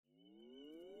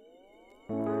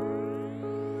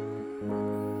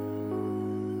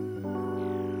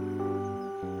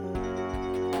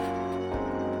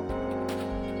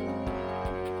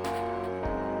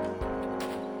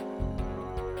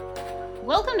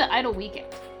welcome to Idle Weekend.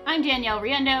 I'm Danielle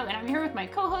Riendo, and I'm here with my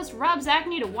co-host Rob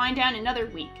Zachney to wind down another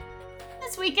week.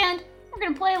 This weekend, we're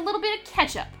going to play a little bit of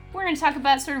catch-up. We're going to talk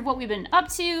about sort of what we've been up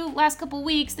to last couple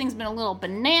weeks. Things have been a little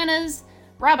bananas.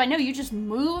 Rob, I know you just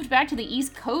moved back to the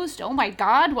East Coast. Oh my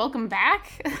God, welcome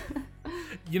back.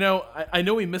 You know, I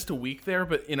know we missed a week there,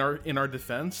 but in our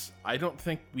defense, I don't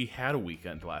think we had a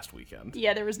weekend last weekend.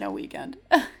 Yeah, there was no weekend.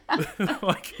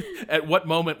 Like, at what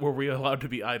moment were we allowed to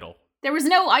be idle? There was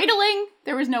no idling,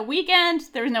 there was no weekend,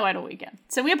 there was no idle weekend.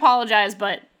 So we apologize,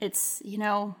 but it's,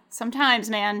 sometimes,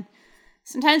 man,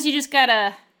 sometimes you just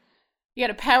gotta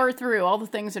power through all the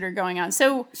things that are going on.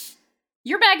 So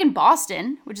you're back in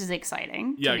Boston, which is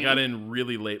exciting. Yeah, I got in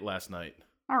really late last night.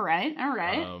 All right.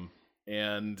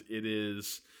 And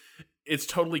it's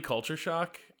totally culture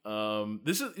shock.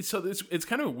 It's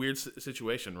kind of a weird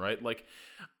situation, right? Like,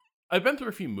 I've been through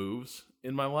a few moves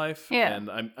in my life,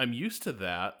 and I'm used to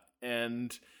that.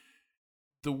 And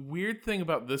the weird thing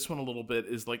about this one a little bit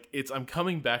is like I'm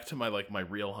coming back to my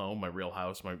real home, my real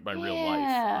house, my real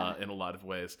life in a lot of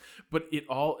ways. But it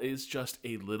all is just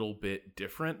a little bit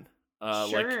different. Sure.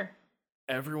 Like,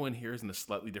 everyone here is in a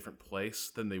slightly different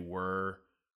place than they were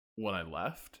when I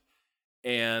left.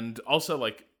 And also,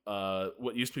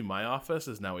 what used to be my office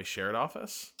is now a shared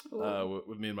office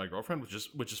with me and my girlfriend,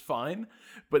 which is fine.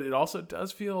 But it also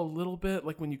does feel a little bit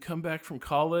like when you come back from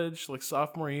college, like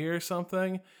sophomore year or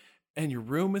something, and your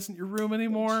room isn't your room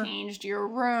anymore. You changed your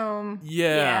room.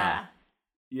 Yeah.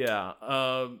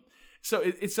 So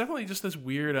it's definitely just this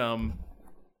weird.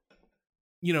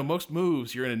 Most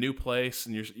moves, you're in a new place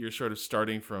and you're sort of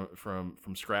starting from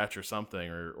scratch or something,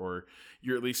 or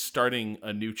you're at least starting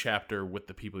a new chapter with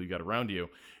the people you got around you.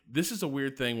 This is a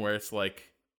weird thing where it's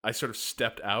like I sort of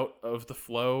stepped out of the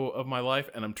flow of my life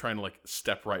and I'm trying to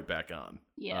step right back on.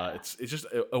 Yeah, it's just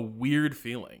a weird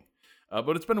feeling,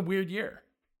 but it's been a weird year.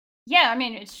 Yeah, I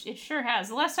mean, it sure has.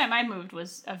 The last time I moved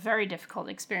was a very difficult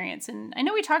experience, and I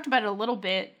know we talked about it a little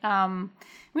bit.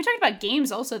 We talked about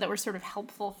games also that were sort of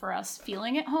helpful for us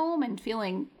feeling at home and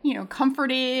feeling,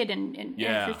 comforted, and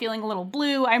if you're feeling a little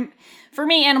blue. For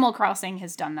me, Animal Crossing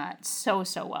has done that so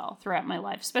well throughout my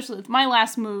life, especially with my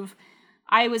last move.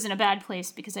 I was in a bad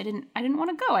place because I didn't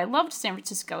want to go. I loved San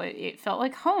Francisco. It felt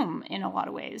like home in a lot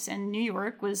of ways, and New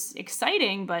York was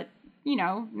exciting, but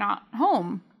not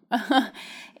home.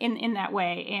 in that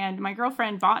way. And my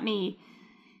girlfriend bought me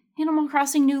Animal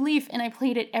Crossing New Leaf, and I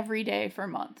played it every day for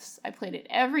months. I played it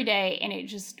every day, and it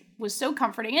just was so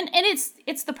comforting. And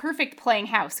it's the perfect playing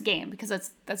house game, because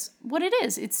that's what it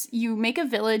is. It's you make a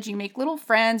village, you make little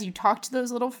friends, you talk to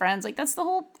those little friends. Like, that's the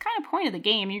whole kind of point of the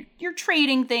game. You're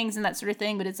trading things and that sort of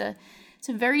thing, but it's a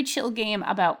very chill game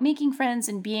about making friends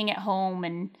and being at home,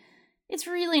 and it's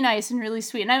really nice and really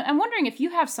sweet. And I'm wondering if you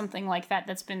have something like that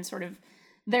that's been sort of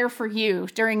there for you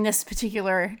during this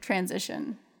particular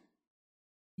transition.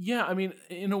 Yeah, I mean,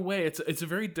 in a way, it's a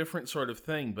very different sort of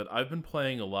thing, but I've been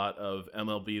playing a lot of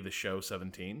MLB The Show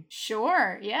 17.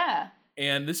 Sure, yeah.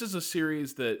 And this is a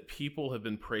series that people have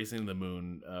been praising the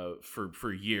moon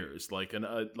for years. Like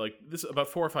this, about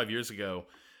 4 or 5 years ago,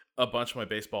 a bunch of my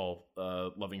baseball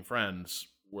loving friends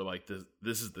were like,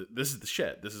 this is the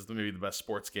shit. This is maybe the best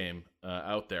sports game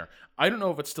out there. I don't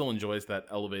know if it still enjoys that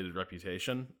elevated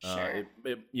reputation. Sure.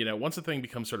 Once a thing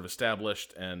becomes sort of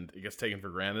established and it gets taken for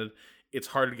granted, it's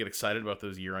hard to get excited about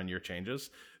those year-on-year changes.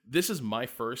 This is my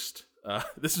first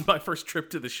trip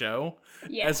to the show,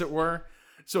 as it were.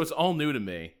 So it's all new to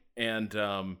me, and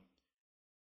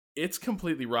it's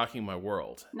completely rocking my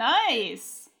world.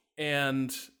 Nice.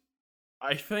 And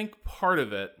I think part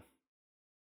of it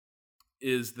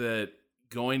is that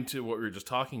going to what we were just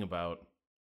talking about,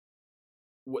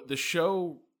 what the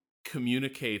show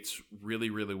communicates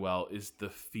really, really well is the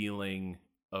feeling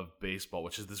of baseball,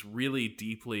 which is this really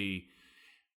deeply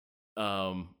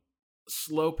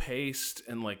slow-paced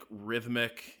and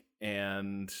rhythmic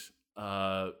and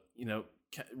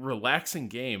relaxing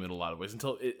game in a lot of ways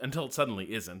until it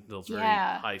suddenly isn't. Until it's very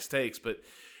high stakes, but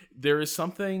there is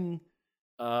something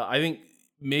I think.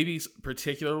 Maybe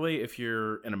particularly if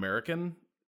you're an American,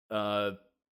 this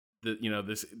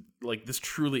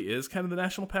truly is kind of the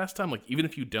national pastime. Like, even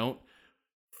if you don't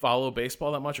follow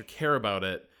baseball that much or care about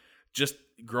it, just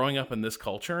growing up in this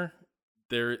culture,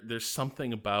 there's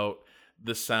something about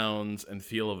the sounds and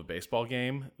feel of a baseball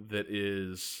game that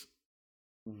is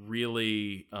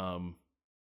really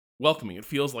welcoming. It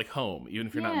feels like home, even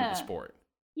if you're not into the sport.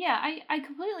 Yeah, I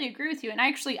completely agree with you. And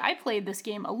actually, I played this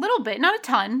game a little bit, not a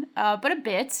ton, but a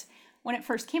bit, when it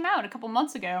first came out a couple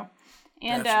months ago.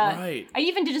 And that's right. I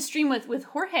even did a stream with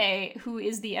Jorge, who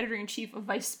is the editor-in-chief of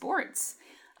Vice Sports.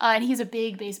 And he's a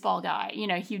big baseball guy.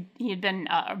 He had been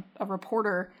a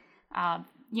reporter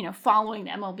following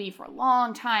the MLB for a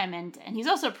long time, and he's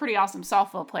also a pretty awesome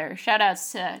softball player. Shout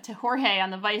outs to Jorge on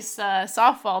the Vice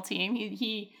softball team.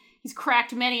 He's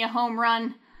cracked many a home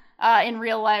run in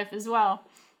real life as well.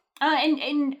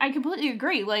 And I completely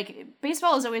agree. Like,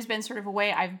 baseball has always been sort of a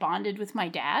way I've bonded with my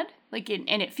dad.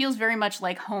 And it feels very much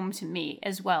like home to me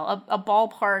as well. A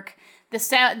ballpark, the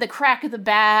sound, the crack of the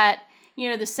bat,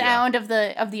 the sound of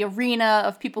the arena,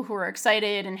 of people who are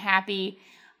excited and happy.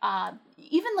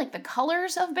 Even like the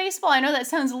colors of baseball. I know that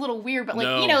sounds a little weird, but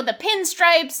the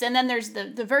pinstripes, and then there's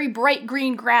the very bright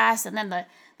green grass, and then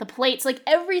the plates. Like,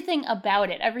 everything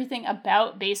about it, everything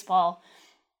about baseball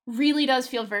really does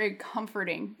feel very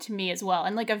comforting to me as well.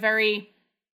 And like I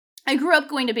grew up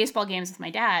going to baseball games with my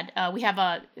dad. We have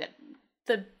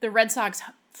the Red Sox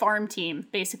farm team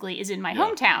basically is in my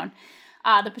hometown,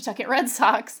 the Pawtucket Red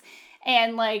Sox.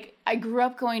 And like, I grew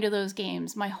up going to those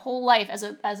games my whole life as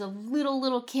a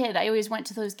little kid. I always went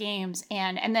to those games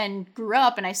and then grew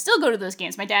up, and I still go to those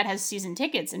games. My dad has season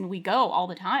tickets, and we go all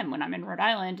the time when I'm in Rhode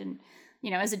Island. And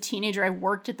as a teenager, I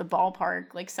worked at the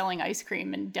ballpark, like selling ice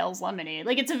cream and Dell's lemonade.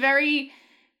 Like, it's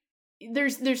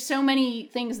there's so many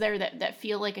things there that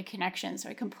feel like a connection. So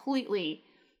I completely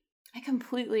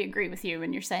agree with you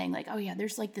when you're saying like, oh yeah,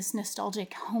 there's like this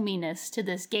nostalgic hominess to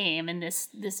this game and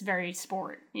this very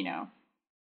sport,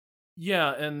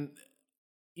 Yeah, and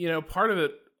part of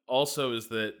it also is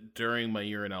that during my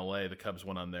year in LA, the Cubs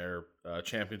went on their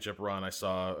championship run. I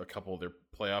saw a couple of their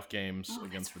playoff games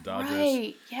against the Dodgers.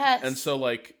 Right. Yes. And so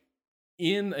like,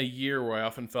 in a year where I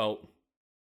often felt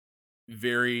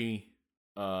very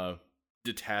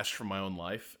detached from my own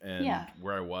life and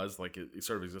where I was, like it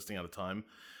sort of existing out of time,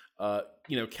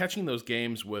 catching those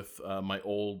games with my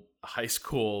old high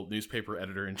school newspaper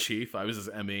editor-in-chief. I was his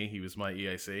ME. He was my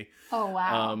EIC. Oh,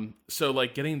 wow. So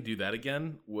like, getting to do that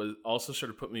again was also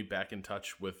sort of put me back in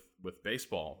touch with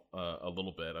baseball a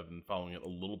little bit. I've been following it a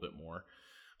little bit more,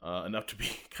 enough to be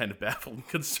kind of baffled and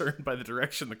concerned by the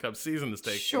direction the Cubs season has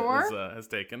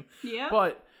taken. Yeah.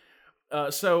 But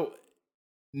so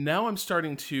now I'm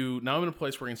in a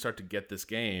place where I can start to get this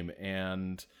game.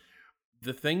 And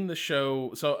the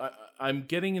show, so I'm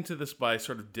getting into this by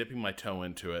sort of dipping my toe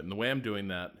into it. And the way I'm doing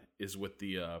that is with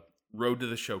the Road to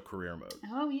the Show career mode.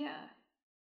 Oh, yeah.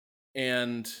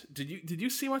 And did you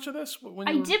see much of this?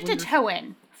 I dipped a toe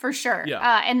in, for sure.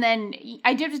 Yeah. And then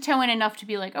I dipped a toe in enough to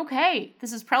be like, okay,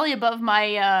 this is probably above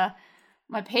my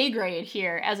my pay grade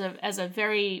here as a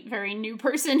very, very new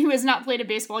person who has not played a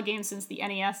baseball game since the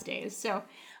NES days. So,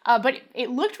 but it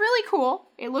looked really cool.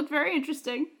 It looked very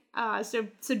interesting. So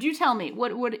do tell me,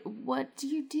 what do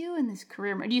you do in this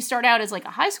career mode? Do you start out as like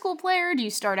a high school player? Do you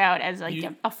start out as like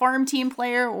a farm team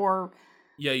player, or?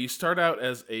 Yeah, you start out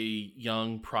as a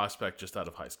young prospect just out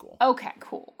of high school. Okay,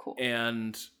 cool.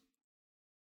 And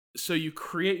so you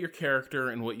create your character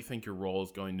and what you think your role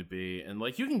is going to be. And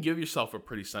like, you can give yourself a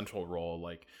pretty central role.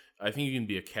 Like, I think you can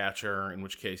be a catcher, in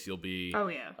which case you'll be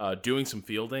doing some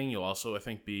fielding. You'll also, I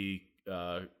think, be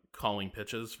calling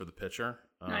pitches for the pitcher.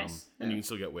 Nice. And you can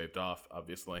still get waved off,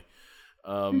 obviously.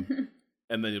 And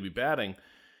then you'll be batting.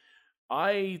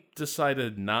 I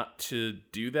decided not to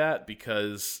do that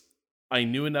because I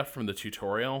knew enough from the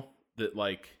tutorial that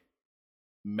like,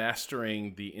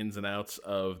 mastering the ins and outs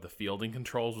of the fielding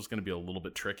controls was going to be a little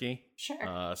bit tricky.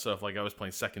 Sure. So if like I was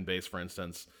playing second base, for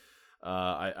instance,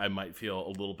 I might feel a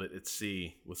little bit at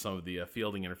sea with some of the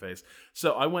fielding interface.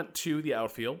 So I went to the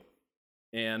outfield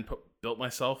and built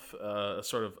myself a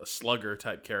sort of a slugger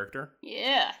type character.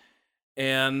 Yeah.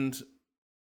 And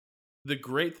the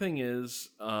great thing is,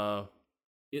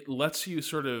 it lets you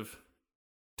sort of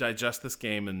digest this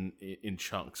game in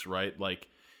chunks, right? Like,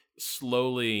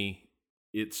 slowly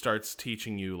it starts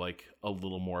teaching you like a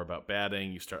little more about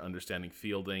batting. You start understanding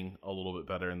fielding a little bit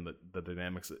better and the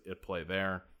dynamics at play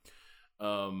there.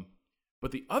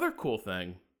 But the other cool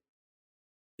thing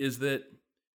is that,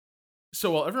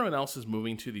 so while everyone else is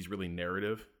moving to these really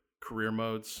narrative career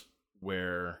modes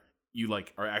where you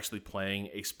like are actually playing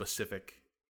a specific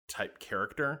type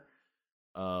character,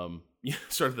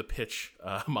 sort of the pitch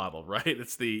model, right?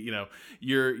 It's the,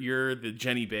 you're the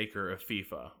Jenny Baker of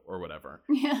FIFA or whatever.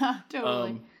 Yeah,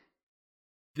 totally.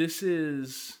 This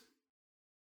is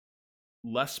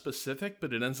less specific,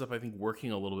 but it ends up, I think,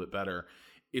 working a little bit better.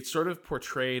 It's sort of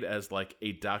portrayed as like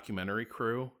a documentary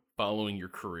crew following your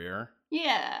career.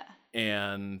 Yeah.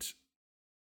 And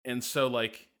so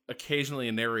like occasionally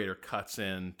a narrator cuts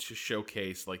in to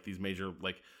showcase like these major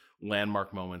like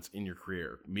landmark moments in your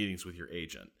career, meetings with your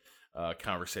agent,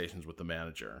 conversations with the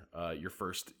manager, your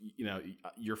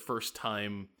first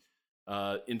time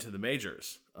into the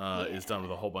majors is done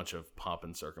with a whole bunch of pomp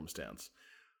and circumstance.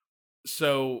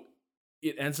 So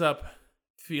it ends up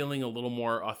feeling a little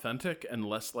more authentic and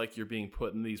less like you're being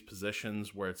put in these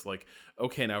positions where it's like,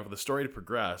 okay, now for the story to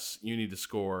progress, you need to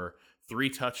score 3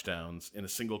 touchdowns in a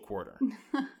single quarter.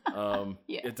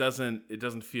 Yeah. It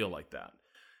doesn't feel like that.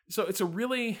 So it's a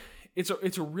really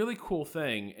cool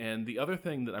thing. And the other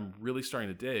thing that I'm really starting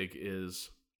to dig is,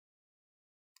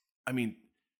 I mean,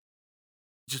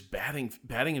 just batting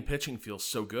and pitching feels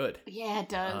so good. Yeah, it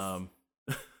does.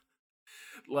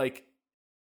 Like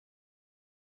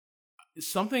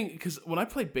something, because when I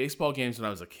played baseball games when I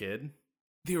was a kid,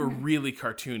 they were really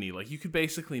cartoony. Like you could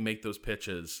basically make those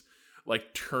pitches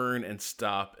like turn and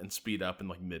stop and speed up in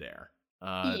like midair.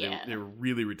 They were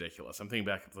really ridiculous. I'm thinking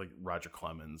back to like Roger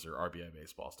Clemens or RBI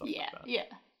baseball, stuff like that. Yeah.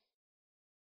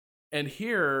 And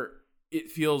here it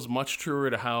feels much truer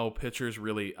to how pitchers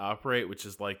really operate, which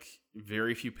is like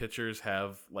very few pitchers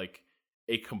have like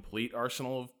a complete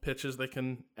arsenal of pitches they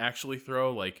can actually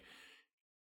throw. Like,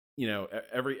 you know,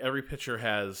 every pitcher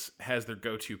has their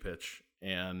go-to pitch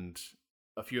and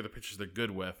a few other pitches they're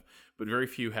good with, but very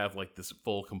few have like this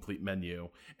full complete menu,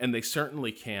 and they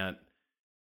certainly can't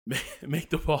make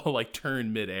the ball like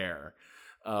turn midair.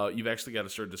 You've actually got to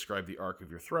sort of describe the arc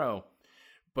of your throw.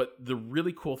 But the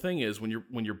really cool thing is when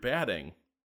you're batting,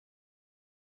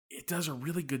 it does a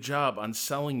really good job on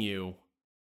selling you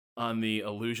on the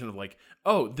illusion of like,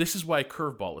 oh, this is why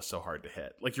curveball is so hard to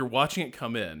hit. Like you're watching it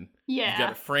come in, you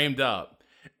got it framed up,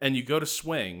 and you go to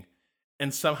swing,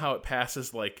 and somehow it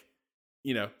passes like,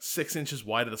 6 inches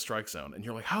wide of the strike zone. And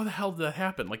you're like, how the hell did that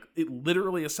happen? Like it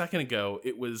literally a second ago,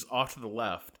 it was off to the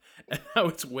left, and now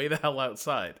it's way the hell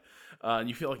outside. And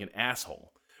you feel like an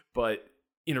asshole, but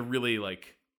in a really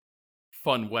like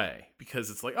fun way, because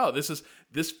it's like, oh,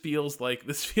 this feels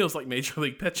like major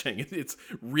league pitching. It's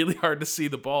really hard to see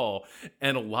the ball,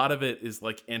 and a lot of it is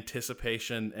like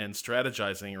anticipation and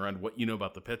strategizing around what you know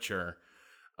about the pitcher,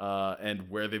 and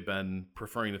where they've been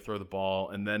preferring to throw the ball,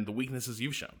 and then the weaknesses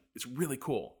you've shown. It's really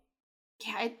cool.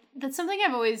 Yeah, that's something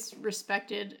I've always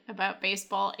respected about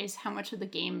baseball, is how much of the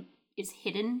game is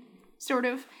hidden, sort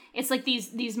of. It's like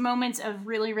these moments of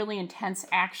really, really intense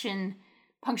action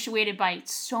punctuated by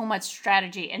so much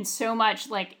strategy and so much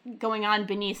like going on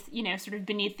beneath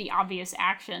the obvious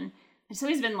action. It's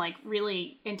always been like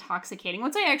really intoxicating.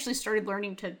 Once I actually started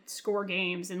learning to score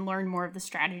games and learn more of the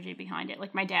strategy behind it,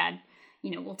 like my dad,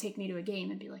 will take me to a game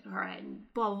and be like, all right, and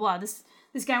blah, blah, blah, this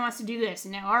guy wants to do this,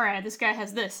 and now, all right, this guy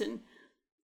has this, and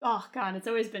oh God, it's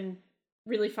always been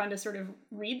really fun to sort of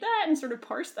read that and sort of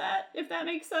parse that, if that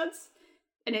makes sense.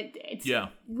 And it's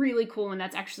really cool when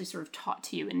that's actually sort of taught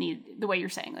to you in the way you're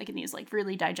saying, like in these like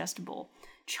really digestible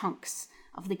chunks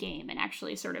of the game, and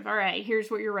actually sort of, all right, here's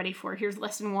what you're ready for. Here's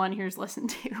lesson 1. Here's lesson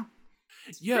 2.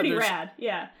 It's pretty rad.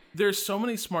 Yeah. There's so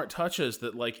many smart touches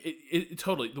that like it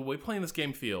totally, the way playing this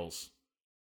game feels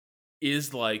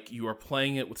is like you are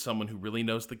playing it with someone who really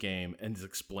knows the game and is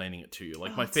explaining it to you.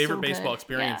 Like my favorite baseball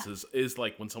experiences is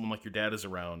like when someone like your dad is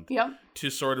around to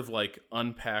sort of like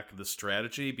unpack the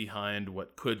strategy behind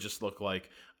what could just look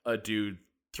like a dude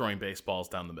throwing baseballs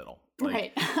down the middle.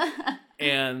 Like, right.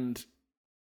 And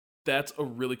that's a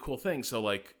really cool thing. So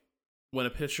like when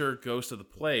a pitcher goes to the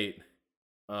plate,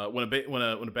 when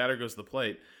a batter goes to the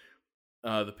plate,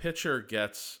 the pitcher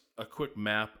gets a quick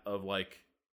map of like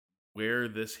where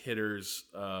this hitter's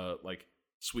like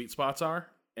sweet spots are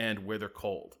and where they're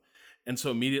cold. And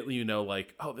so immediately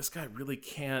like, oh, this guy really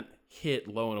can't hit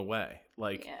low and away.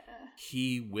 Like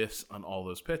he whiffs on all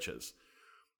those pitches.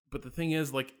 But the thing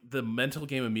is, like, the mental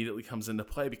game immediately comes into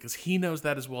play because he knows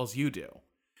that as well as you do.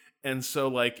 And so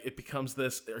like it becomes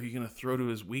this, are you going to throw to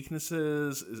his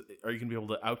weaknesses? Are you going to be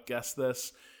able to outguess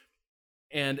this?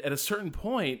 And at a certain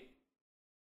point,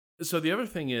 so the other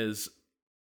thing is,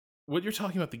 what you're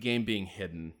talking about, the game being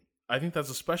hidden, I think that's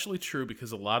especially true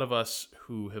because a lot of us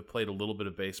who have played a little bit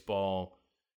of baseball,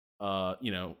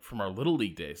 from our little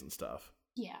league days and stuff.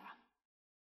 Yeah.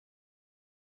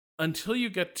 Until you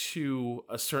get to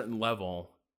a certain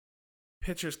level,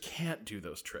 pitchers can't do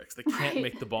those tricks. They can't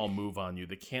make the ball move on you.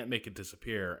 They can't make it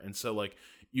disappear. And so like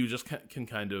you just can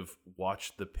kind of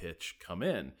watch the pitch come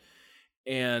in.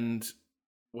 And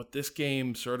what this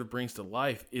game sort of brings to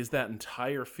life is that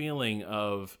entire feeling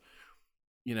of,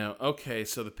 okay,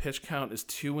 so the pitch count is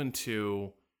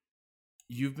 2-2.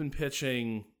 You've been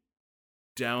pitching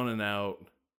down and out,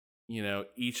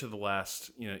 each of the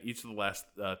last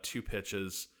 2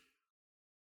 pitches.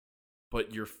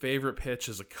 But your favorite pitch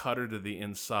is a cutter to the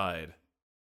inside.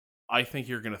 I think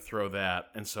you're going to throw that,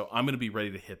 and so I'm going to be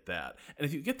ready to hit that. And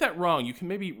if you get that wrong, you can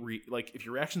maybe if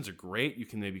your reactions are great, you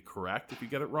can maybe correct if you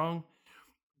get it wrong.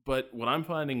 But what I'm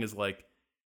finding is like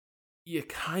you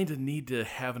kind of need to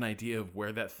have an idea of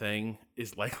where that thing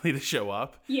is likely to show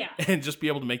up. Yeah. And just be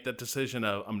able to make that decision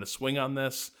of, I'm going to swing on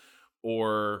this,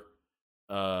 or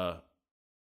I'm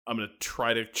going to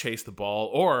try to chase the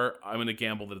ball, or I'm going to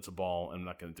gamble that it's a ball and I'm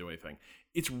not going to do anything.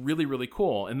 It's really, really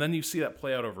cool. And then you see that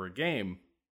play out over a game,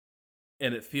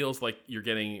 and it feels like you're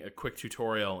getting a quick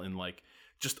tutorial in like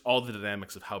just all the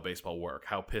dynamics of how baseball work,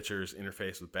 how pitchers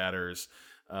interface with batters.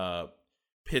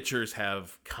 Pitchers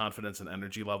have confidence and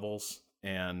energy levels,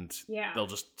 and they'll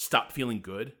just stop feeling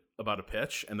good about a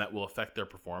pitch, and that will affect their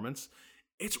performance.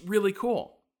 It's really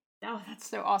cool. Oh, that's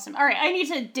so awesome. All right, I need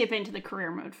to dip into the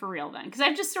career mode for real then, because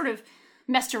I've just sort of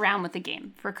messed around with the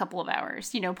game for a couple of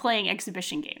hours, playing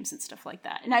exhibition games and stuff like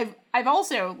that. And I've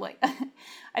also, like,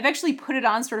 I've actually put it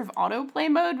on sort of autoplay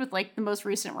mode with, like, the most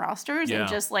recent rosters and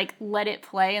just, like, let it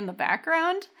play in the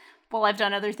background while I've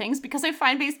done other things, because I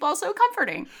find baseball so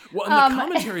comforting. Well, and the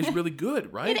commentary is really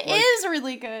good, right? It is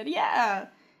really good, yeah.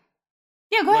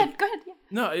 Yeah, go ahead. Yeah.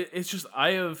 No, it's just,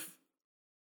 I have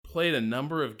played a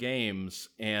number of games,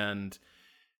 and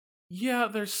yeah,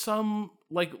 there's some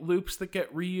like loops that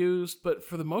get reused, but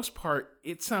for the most part,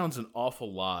 it sounds an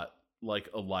awful lot like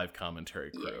a live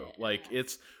commentary crew. Yeah. Like,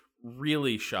 it's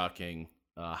really shocking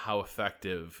how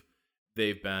effective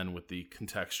they've been with the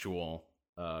contextual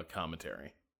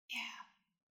commentary.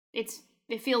 Yeah,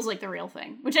 it feels like the real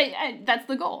thing, which I that's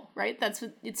the goal, right? That's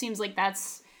what it seems like.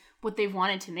 That's what they've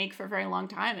wanted to make for a very long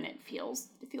time, and it feels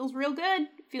real good.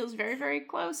 It feels very, very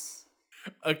close.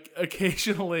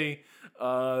 Occasionally,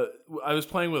 I was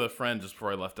playing with a friend just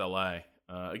before I left LA.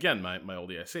 Again, my old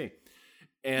EIC,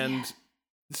 and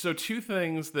so two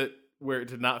things where it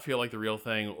did not feel like the real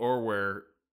thing, or where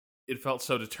it felt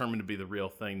so determined to be the real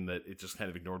thing that it just kind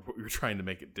of ignored what we were trying to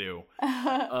make it do.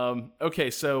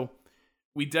 Okay, so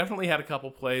we definitely had a couple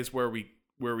plays where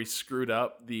we screwed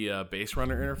up the base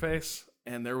runner interface.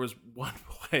 And there was one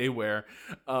play where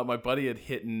my buddy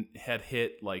had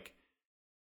hit like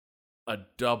a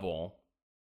double,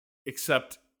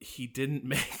 except he didn't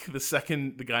make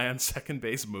the guy on second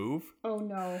base move. Oh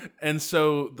no! And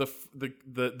so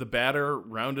the batter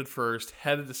rounded first,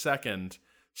 headed to second,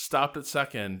 stopped at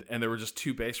second, and there were just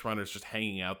two base runners just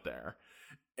hanging out there.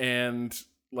 And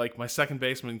like, my second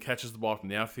baseman catches the ball from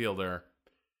the outfielder.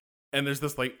 And there's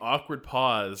this like awkward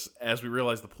pause as we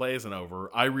realize the play isn't over.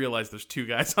 I realize there's two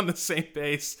guys on the same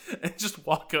base, and just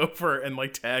walk over and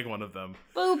like tag one of them.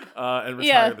 Boop. And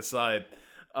retire the side.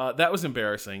 That was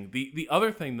embarrassing. The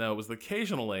other thing though was that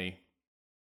occasionally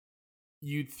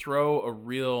you'd throw a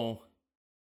real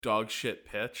dog shit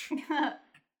pitch,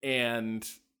 and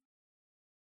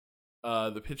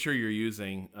the pitcher you're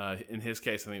using, in his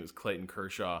case, I think it was Clayton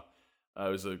Kershaw,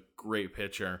 was a great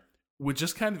pitcher, would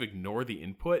just kind of ignore the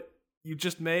input you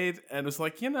just made, and was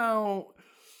like, you were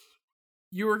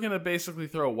going to basically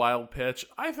throw a wild pitch.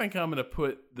 I think I'm going to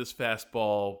put this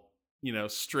fastball,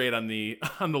 straight on the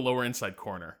lower inside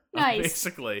corner. Nice.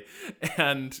 Basically.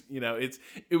 And,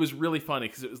 it was really funny,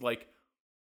 because it was like,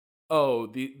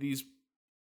 oh,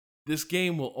 this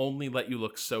game will only let you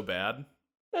look so bad.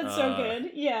 That's so good.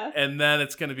 Yeah. And then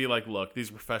it's going to be like, look, these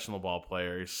professional ball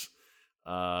players,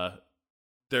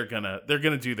 they're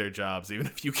gonna do their jobs even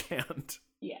if you can't.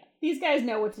 Yeah, these guys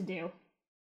know what to do.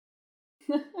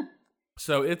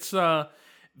 So it's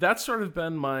that's sort of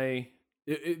been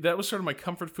that was sort of my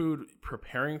comfort food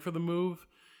preparing for the move,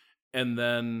 and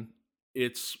then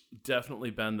it's definitely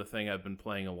been the thing I've been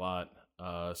playing a lot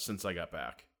since I got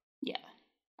back. Yeah,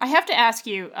 I have to ask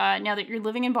you, now that you're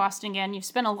living in Boston again, you've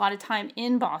spent a lot of time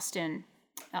in Boston.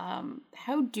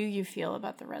 How do you feel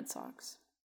about the Red Sox?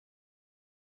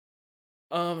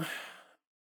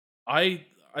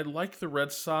 I like the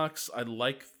Red Sox. I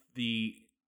like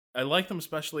them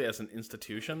especially as an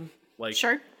institution. Like,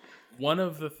 sure. One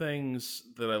of the things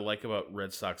that I like about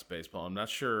Red Sox baseball, I'm not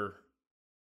sure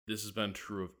this has been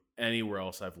true of anywhere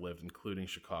else I've lived, including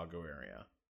Chicago area.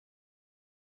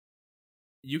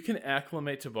 You can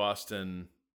acclimate to Boston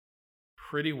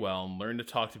pretty well and learn to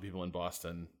talk to people in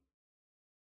Boston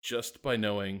just by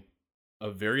knowing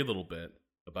a very little bit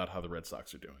about how the Red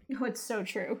Sox are doing. Oh, it's so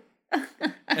true.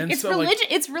 And it's so, religion.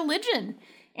 like, it's religion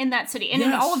in that city, and yes.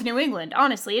 in all of New England.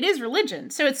 Honestly, it is religion.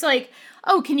 So it's like,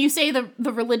 oh, can you say the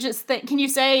religious thing? Can you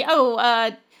say,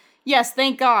 oh, yes,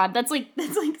 thank God? That's like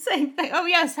saying, oh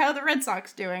yes, how are the Red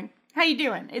Sox doing? How you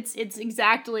doing? It's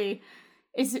exactly,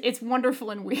 it's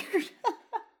wonderful and weird.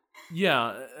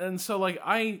 Yeah, and so like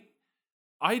I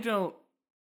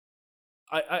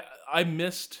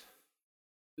missed.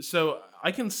 So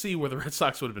I can see where the Red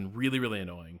Sox would have been really, really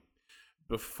annoying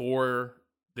before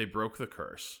they broke the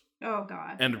curse. Oh,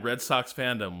 God. And Red Sox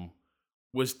fandom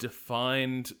was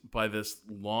defined by this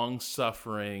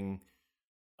long-suffering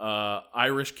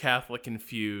Irish Catholic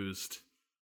infused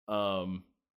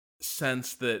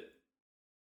sense that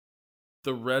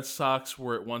the Red Sox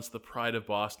were at once the pride of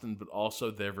Boston, but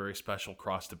also their very special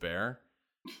cross to bear.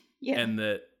 Yeah. And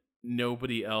that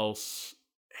nobody else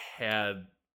had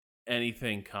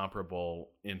anything comparable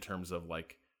in terms of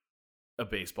like a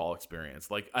baseball experience.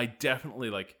 Like I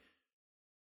definitely like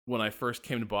when I first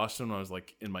came to Boston when I was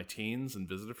like in my teens and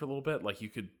visited for a little bit, like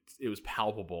it was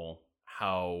palpable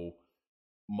how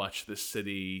much this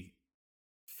city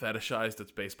fetishized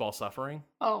its baseball suffering.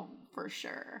 Oh, for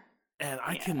sure. And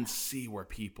I can see where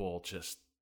people just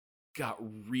got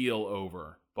real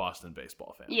over Boston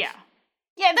baseball fans. Yeah.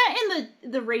 Yeah, that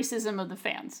and the racism of the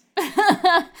fans.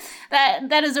 that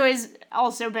has always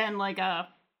also been like a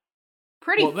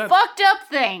pretty fucked up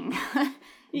thing.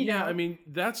 you know? I mean,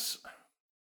 that's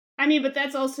but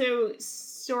that's also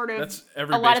sort of that's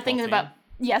every a lot of baseball things team. about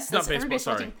that's not every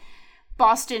baseball, baseball team.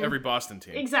 Boston. Every Boston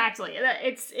team. Exactly.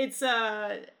 It's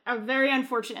a very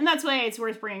unfortunate, and that's why it's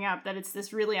worth bringing up that it's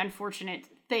this really unfortunate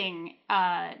thing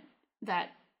that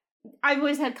I've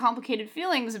always had complicated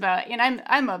feelings about, and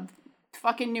I'm a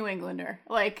fucking New Englander,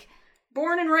 like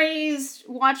born and raised,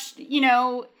 watched,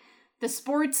 the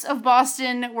sports of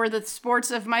Boston were the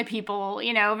sports of my people,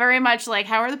 very much like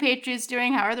how are the Patriots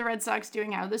doing, how are the Red Sox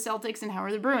doing, how are the Celtics, and how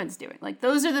are the Bruins doing? Like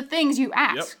those are the things you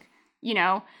ask,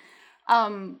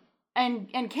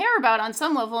 and care about on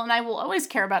some level, and I will always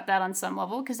care about that on some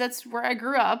level because that's where I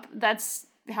grew up. That's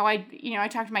how I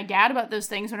talk to my dad about those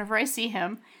things whenever I see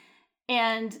him,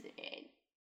 and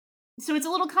so it's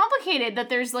a little complicated that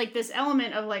there's like this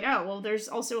element of like, oh well, there's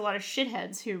also a lot of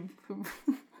shitheads who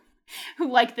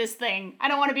who like this thing. I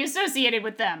don't want to be associated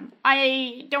with them.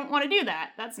 I don't want to do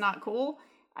that. That's not cool.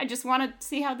 I just want to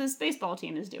see how this baseball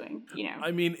team is doing,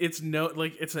 I mean, it's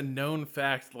a known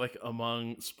fact, like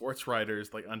among sports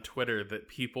writers, like on Twitter, that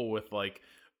people with like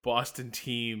Boston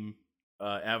team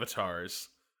avatars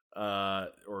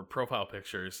or profile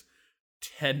pictures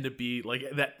tend to be like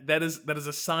that is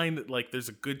a sign that like there's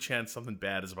a good chance something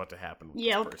bad is about to happen with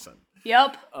this person.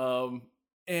 Yep.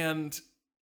 And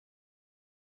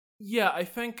yeah, I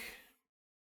think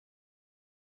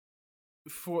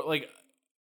for like,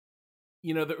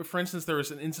 for instance, there was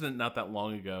an incident not that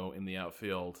long ago in the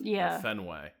outfield at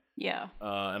Fenway. Yeah.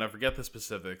 And I forget the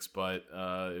specifics, but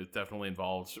it definitely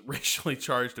involves racially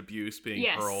charged abuse being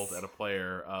hurled at a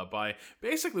player by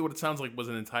basically what it sounds like was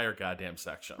an entire goddamn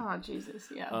section. Oh, Jesus,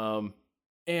 yeah.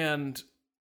 And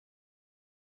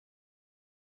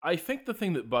I think the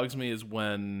thing that bugs me is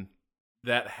when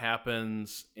that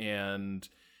happens and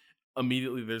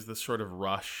immediately there's this sort of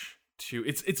rush to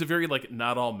it's a very like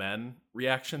not all men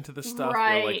reaction to this stuff,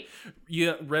 right?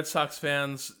 Where, like, Red Sox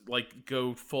fans like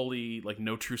go fully like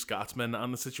no true Scotsman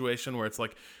on the situation, where it's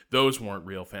like those weren't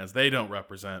real fans, they don't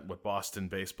represent what Boston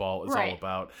baseball is all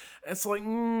about. It's like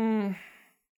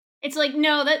it's like,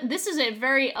 no, this is a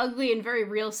very ugly and very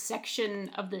real section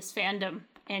of this fandom,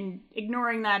 and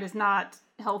ignoring that is not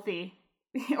healthy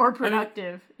or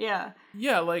productive. Yeah,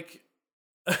 like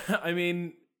I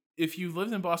mean, if you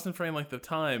lived in Boston for any length of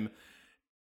time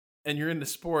and you're into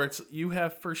sports, you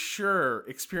have for sure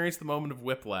experienced the moment of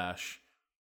whiplash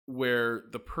where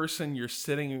the person you're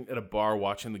sitting at a bar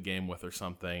watching the game with or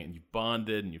something, and you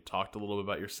bonded and you talked a little bit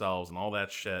about yourselves and all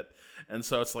that shit. And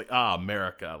so it's like,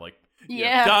 America, like,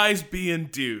 guys being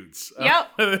dudes,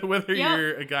 whether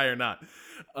you're a guy or not.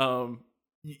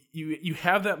 You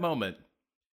have that moment,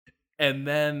 and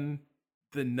then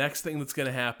the next thing that's going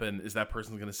to happen is that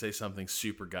person's going to say something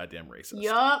super goddamn racist.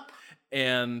 Yup.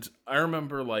 And I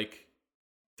remember, like,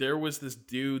 there was this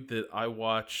dude that I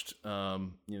watched,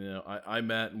 I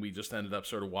met, and we just ended up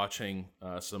sort of watching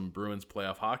some Bruins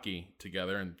playoff hockey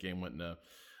together, and the game went into,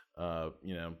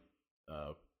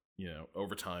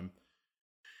 overtime.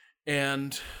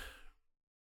 And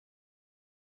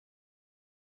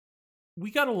we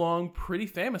got along pretty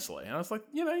famously. And I was like,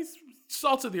 he's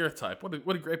salt of the earth type. What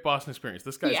a great Boston experience.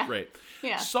 This guy's great.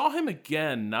 Yeah. Saw him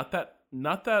again not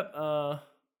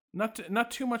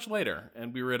too much later,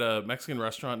 and we were at a Mexican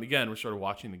restaurant, and again we're sort of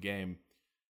watching the game,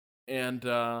 and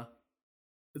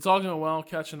it's all going well,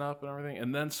 catching up and everything,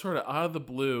 and then sort of out of the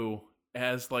blue,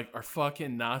 as like our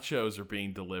fucking nachos are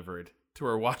being delivered to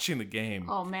our watching the game.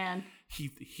 Oh man.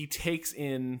 He takes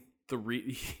in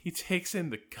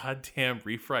the goddamn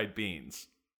refried beans,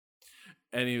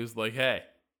 and he was like, hey.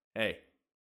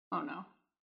 Oh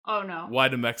no. Why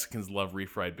do Mexicans love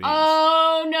refried beans?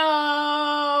 Oh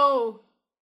no.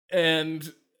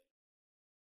 And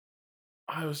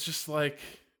I was just like,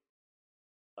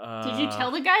 did you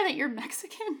tell the guy that you're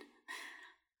Mexican?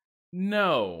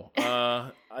 No.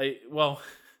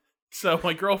 So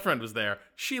my girlfriend was there.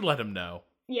 She let him know.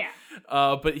 Yeah.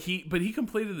 But he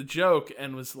completed the joke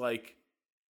and was like,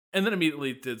 and then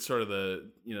immediately did sort of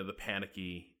the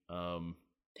panicky,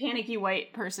 panicky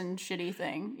white person shitty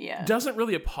thing. Yeah. Doesn't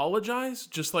really apologize,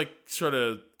 just like sort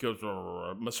of goes,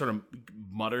 sort of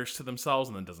mutters to themselves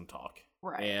and then doesn't talk.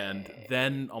 Right. And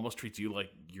then almost treats you like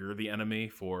you're the enemy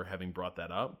for having brought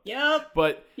that up. Yep.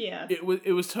 But yeah,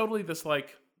 it was totally this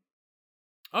like,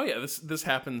 oh yeah, this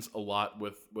happens a lot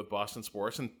with Boston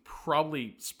sports and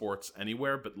probably sports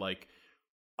anywhere, but like,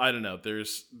 I don't know,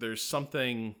 there's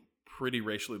something pretty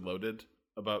racially loaded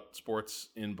about sports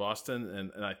in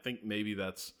Boston, and I think maybe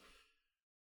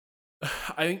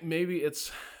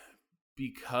it's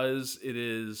because it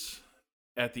is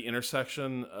at the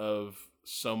intersection of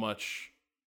so much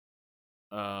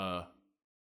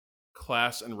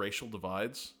class and racial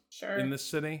divides in this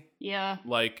city. Yeah.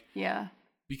 Like, yeah.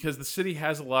 Because the city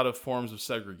has a lot of forms of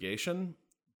segregation,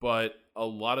 but a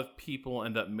lot of people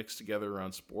end up mixed together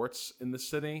around sports in the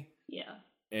city. Yeah.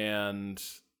 And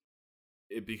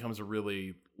it becomes a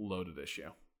really loaded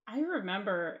issue. I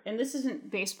remember, and this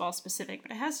isn't baseball specific,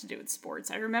 but it has to do with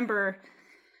sports. I remember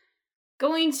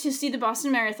going to see the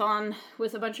Boston Marathon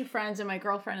with a bunch of friends and my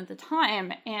girlfriend at the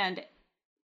time, and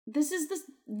this is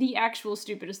the actual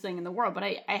stupidest thing in the world, but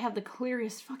I have the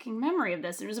clearest fucking memory of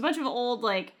this. It was a bunch of old,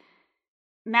 like,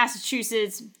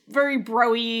 Massachusetts, very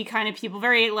bro-y kind of people,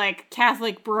 very, like,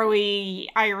 Catholic, bro-y,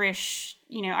 Irish,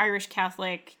 Irish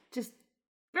Catholic, just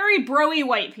very bro-y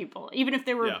white people, even if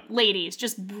they were ladies,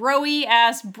 just bro-y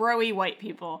ass, bro-y white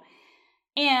people.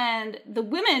 And the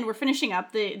women were finishing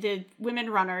up, the women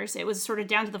runners. It was sort of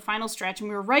down to the final stretch, and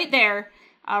we were right there,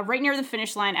 right near the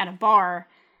finish line at a bar.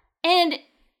 And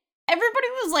everybody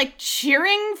was, like,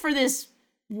 cheering for this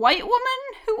white woman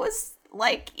who was,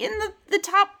 like, in the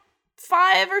top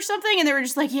 5 or something. And they were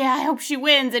just like, yeah, I hope she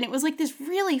wins. And it was, like, this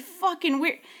really fucking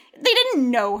weird... They didn't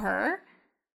know her.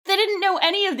 They didn't know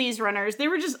any of these runners. They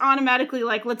were just automatically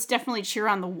like, let's definitely cheer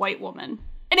on the white woman.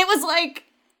 And it was like...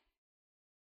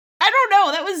 I don't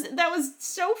know, that was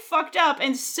so fucked up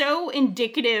and so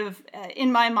indicative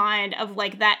in my mind of,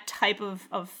 like, that type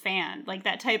of fan. Like,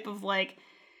 that type of, like,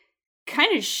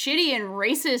 kind of shitty and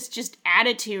racist just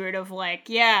attitude of, like,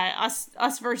 yeah,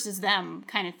 us versus them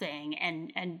kind of thing.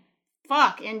 And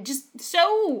fuck, and just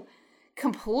so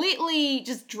completely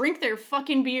just drink their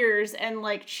fucking beers and,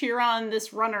 like, cheer on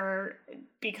this runner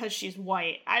because she's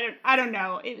white. I don't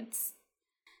know. It's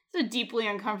a deeply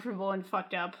uncomfortable and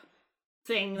fucked up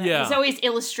thing that has always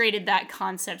illustrated that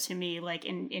concept to me, like,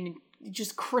 in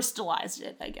just crystallized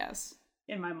it, I guess,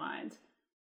 in my mind.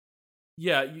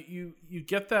 Yeah, you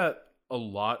get that a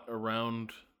lot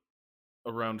around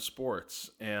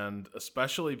sports, and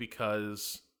especially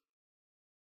because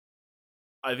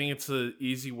I think it's an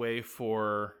easy way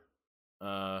for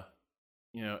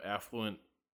affluent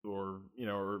or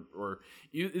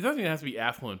it doesn't even have to be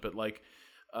affluent, but like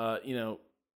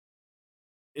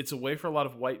it's a way for a lot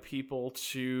of white people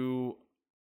to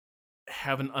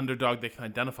have an underdog they can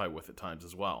identify with at times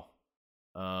as well.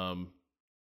 That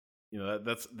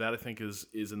I think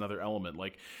is another element.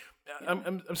 Like,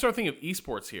 I'm sort of thinking of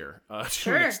esports here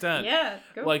to an extent. Yeah,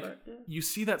 go like, for it. Yeah. You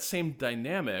see that same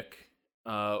dynamic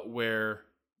where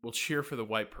we'll cheer for the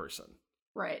white person,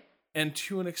 right? And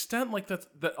to an extent, like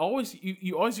that always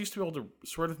you always used to be able to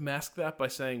sort of mask that by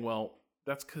saying, well,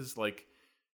 that's because, like,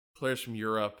 players from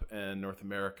Europe and North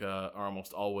America are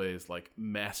almost always, like,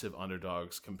 massive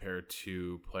underdogs compared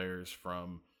to players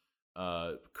from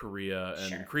Korea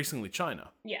and increasingly China.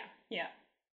 Yeah, yeah.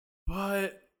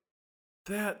 But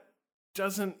that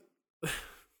doesn't...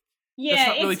 Yeah, that's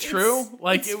not really true.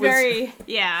 Like, it was very...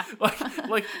 Yeah.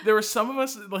 like there were some of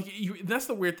us... Like, that's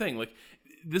the weird thing. Like,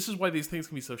 this is why these things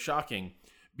can be so shocking.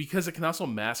 Because it can also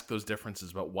mask those differences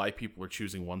about why people are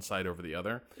choosing one side over the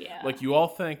other. Yeah. Like, you all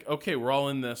think, okay, we're all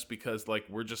in this because, like,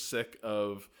 we're just sick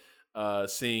of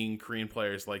seeing Korean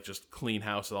players, like, just clean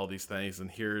house at all these things. And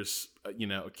here's,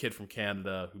 a kid from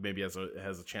Canada who maybe has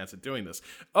a chance at doing this.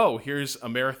 Oh, here's a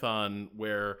marathon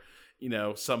where,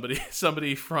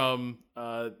 somebody from,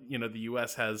 the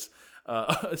U.S. has,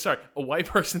 a white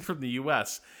person from the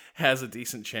U.S. has a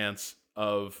decent chance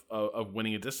of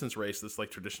winning a distance race that's,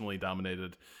 like, traditionally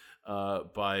dominated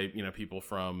by people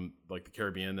from, like, the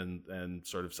Caribbean and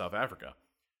sort of South Africa.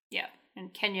 Yeah,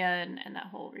 and Kenya and that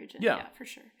whole region. Yeah. Yeah, for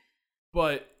sure.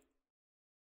 But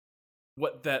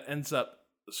what that ends up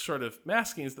sort of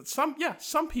masking is that some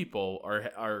people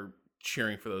are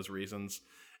cheering for those reasons,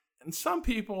 and some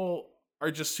people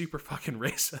are just super fucking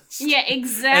racist. Yeah,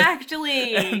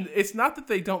 exactly. and it's not that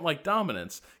they don't like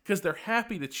dominance, because they're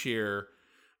happy to cheer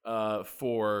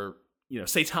for,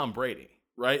 say, Tom Brady,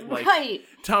 right? Like, right.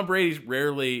 Tom Brady's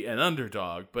rarely an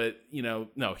underdog, but,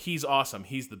 no, he's awesome.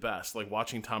 He's the best. Like,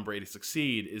 watching Tom Brady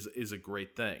succeed is a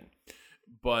great thing.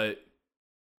 But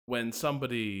when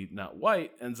somebody not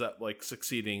white ends up, like,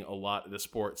 succeeding a lot in the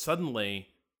sport, suddenly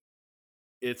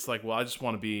it's like, well, I just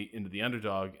want to be into the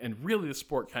underdog. And really the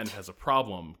sport kind of has a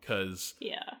problem because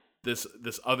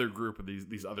this other group of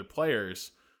these other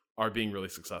players are being really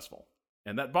successful.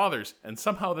 And that bothers. And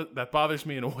somehow that bothers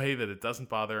me in a way that it doesn't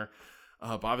bother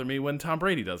me when Tom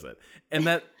Brady does it. And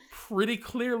that pretty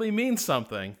clearly means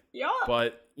something. Yeah.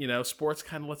 But, sports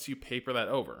kind of lets you paper that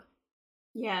over.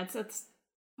 Yeah,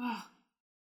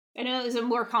 I know it was a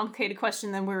more complicated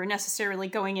question than we were necessarily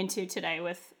going into today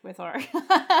with our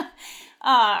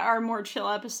our more chill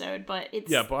episode, but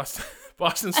it's... Yeah,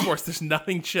 Boston sports. There's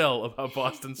nothing chill about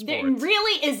Boston sports. There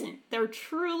really isn't. There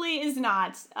truly is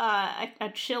not a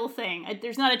chill thing.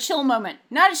 There's not a chill moment.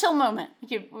 Not a chill moment.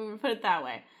 We put it that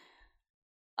way.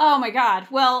 Oh my god.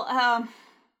 Well,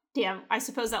 yeah, I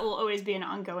suppose that will always be an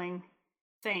ongoing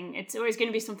thing. It's always going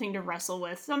to be something to wrestle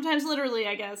with. Sometimes literally,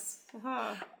 I guess.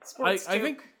 Sports I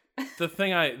think the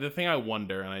thing I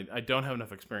wonder, and I don't have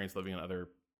enough experience living in other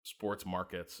sports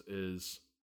markets, is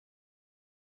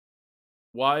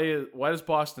why does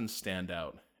Boston stand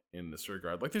out in this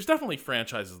regard? Like, there's definitely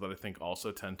franchises that I think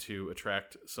also tend to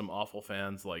attract some awful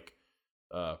fans, like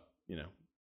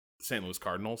St. Louis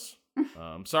Cardinals.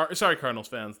 Sorry, Cardinals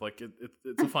fans. Like,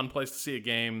 it's a fun place to see a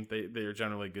game. They are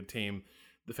generally a good team.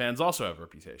 The fans also have a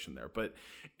reputation there, but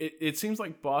it seems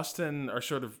like Boston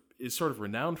is sort of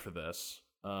renowned for this.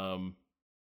 And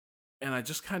I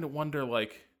just kind of wonder,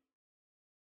 like,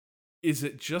 is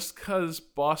it just because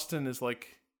Boston is,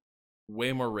 like,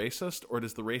 way more racist, or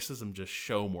does the racism just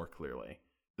show more clearly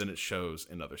than it shows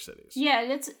in other cities?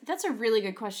 Yeah, that's a really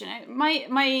good question.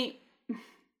 My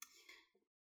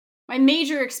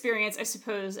major experience, I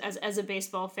suppose, as a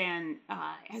baseball fan,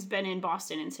 has been in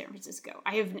Boston and San Francisco.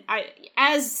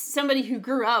 As somebody who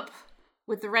grew up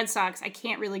with the Red Sox, I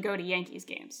can't really go to Yankees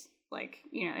games. Like,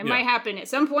 it might happen at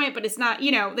some point, but it's not,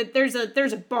 that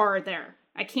there's a bar there.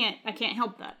 I can't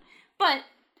help that. But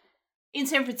in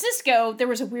San Francisco, there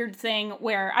was a weird thing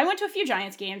where I went to a few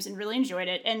Giants games and really enjoyed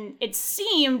it. And it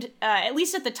seemed, at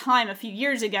least at the time, a few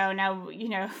years ago, now,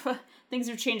 things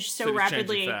have changed so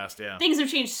rapidly. Fast, yeah. Things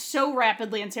have changed so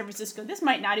rapidly in San Francisco. This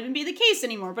might not even be the case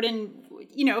anymore. But in,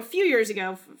 a few years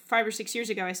ago, 5 or 6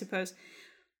 years ago, I suppose,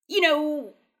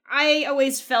 I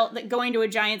always felt that going to a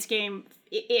Giants game,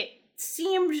 it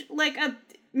seemed like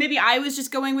maybe I was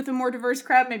just going with a more diverse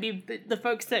crowd. Maybe the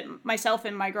folks that myself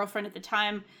and my girlfriend at the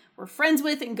time were friends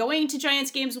with and going to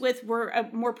Giants games with were a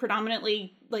more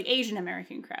predominantly, like, Asian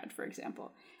American crowd, for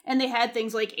example. And they had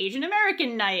things like Asian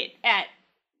American night at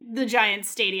the Giants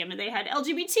stadium, and they had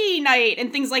LGBT night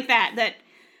and things like that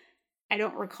I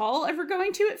don't recall ever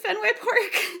going to at Fenway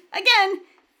Park. Again,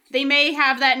 they may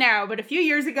have that now, but a few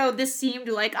years ago, this seemed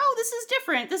like, oh, this is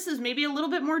different. This is maybe a little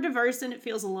bit more diverse, and it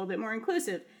feels a little bit more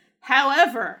inclusive.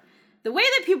 However, the way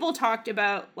that people talked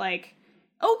about, like,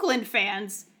 Oakland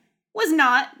fans was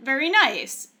not very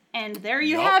nice. And there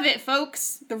you have it,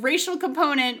 folks. The racial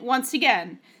component, once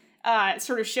again,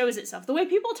 sort of shows itself. The way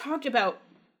people talked about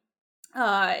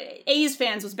A's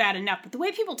fans was bad enough, but the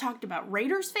way people talked about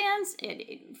Raiders fans,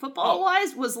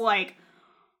 football-wise, was like,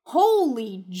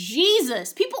 holy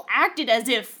Jesus. People acted as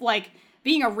if, like,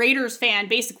 being a Raiders fan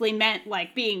basically meant,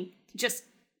 like, being just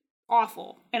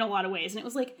awful in a lot of ways. And it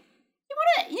was like, you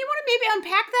want to maybe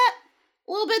unpack that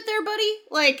a little bit there, buddy?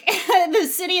 Like, the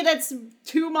city that's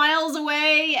 2 miles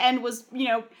away and was,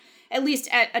 at least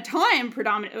at a time,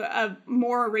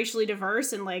 more racially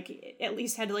diverse and, like, at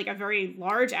least had, like, a very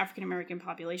large African-American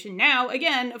population. Now,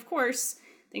 again, of course,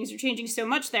 things are changing so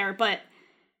much there, but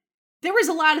there was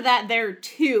a lot of that there,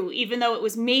 too, even though it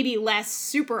was maybe less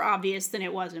super obvious than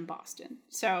it was in Boston.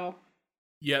 So...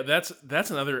 Yeah, that's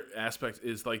another aspect,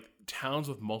 is, like, towns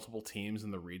with multiple teams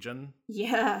in the region.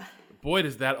 Yeah. Boy,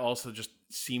 does that also just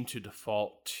seem to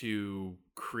default to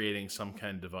creating some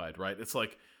kind of divide, right? It's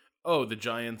like, oh, the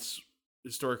Giants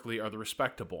historically are the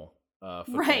respectable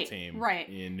football team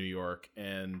in New York,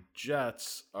 and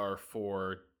Jets are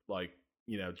for, like,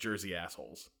 Jersey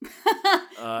assholes.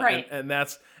 Right. And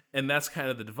that's kind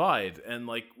of the divide. And,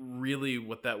 like, really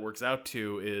what that works out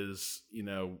to is,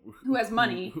 who has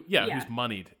money. Who's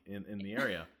moneyed in the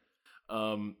area.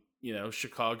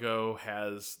 Chicago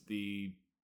has the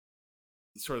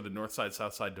sort of the north side,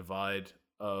 south side divide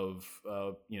of,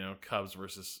 Cubs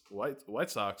versus White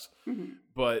Sox. Mm-hmm.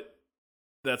 But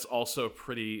that's also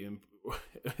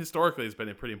historically has been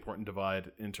a pretty important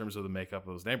divide in terms of the makeup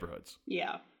of those neighborhoods.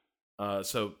 Yeah.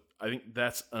 So I think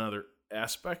that's another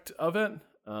aspect of it.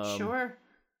 Sure.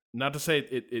 not to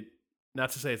say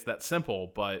not to say it's that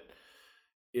simple, but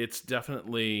it's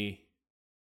definitely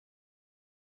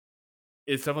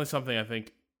something I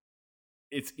think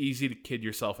it's easy to kid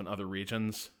yourself in other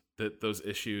regions that those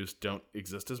issues don't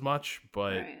exist as much,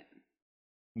 but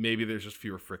maybe there's just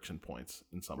fewer friction points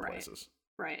in some places.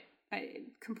 Right.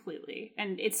 Completely.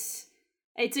 And it's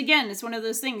again, it's one of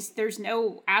those things. There's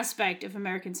no aspect of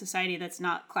American society that's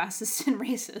not classist and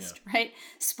racist, right?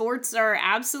 Sports are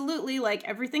absolutely like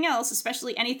everything else,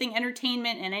 especially anything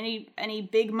entertainment and any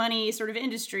big money sort of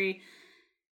industry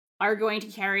are going to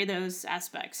carry those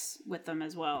aspects with them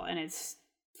as well. And it's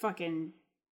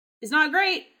not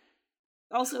great.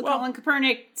 Also, Colin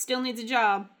Kaepernick still needs a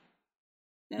job.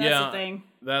 And that's the thing.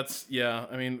 I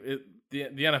mean, the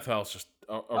NFL is just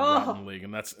a rotten league,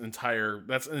 and that's an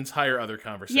entire other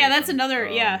conversation. Yeah, that's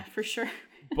another, for sure.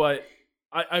 But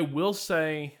I will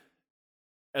say,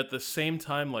 at the same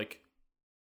time, like,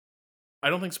 I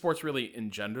don't think sports really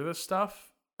engender this stuff.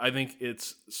 I think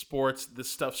it's sports, this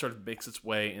stuff sort of makes its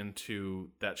way into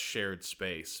that shared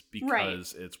space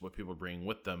because it's what people are bringing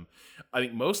with them. I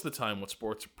think most of the time what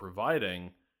sports are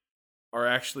providing are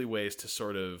actually ways to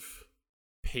sort of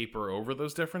paper over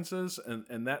those differences,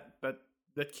 and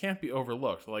that can't be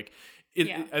overlooked. Like,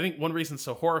 I think one reason it's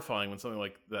so horrifying when something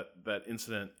like that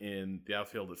incident in the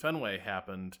outfield at Fenway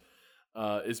happened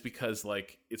is because,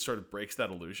 like, it sort of breaks that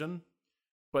illusion.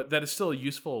 But that is still a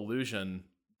useful illusion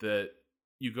that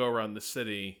you go around the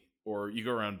city or you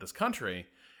go around this country,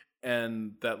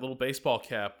 and that little baseball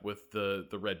cap with the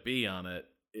red B on it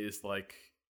is like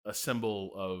a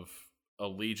symbol of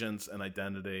allegiance and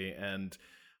identity. And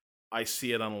I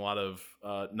see it on a lot of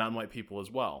non-white people as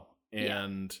well.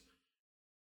 And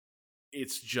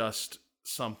it's just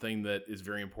something that is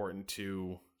very important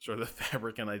to sort of the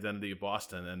fabric and identity of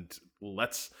Boston, and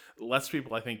lets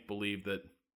people, I think, believe that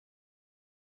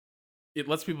it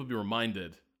lets people be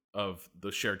reminded of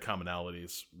those shared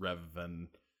commonalities rather than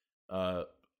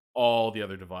all the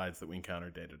other divides that we encounter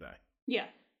day to day. Yeah,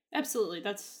 absolutely.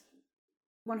 That's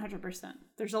 100%.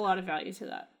 There's a lot of value to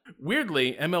that.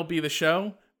 Weirdly, MLB The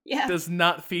Show does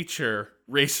not feature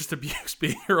racist abuse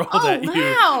being hurled at you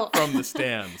from the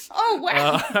stands.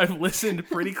 I've listened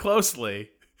pretty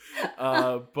closely,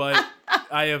 but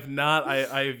I have not.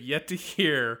 I have yet to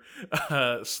hear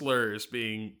slurs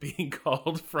being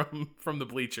called from the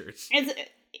bleachers.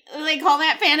 They call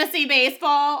that fantasy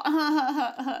baseball.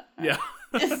 Yeah,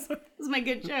 this is my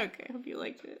good joke. I hope you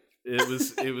liked it.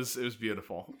 It was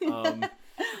beautiful.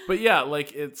 But yeah,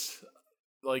 it's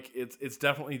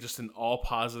definitely just an all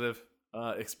positive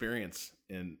experience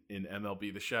in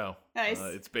MLB The Show. Nice.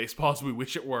 It's baseball as we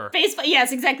wish it were. Baseball,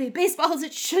 yes, exactly. Baseball as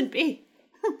it should be.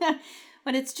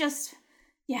 But it's just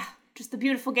the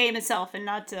beautiful game itself, and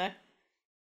not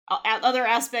other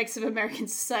aspects of American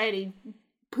society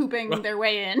pooping their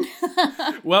way in.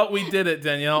 Well, we did it,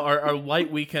 Danielle. Our light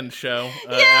weekend show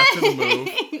after the move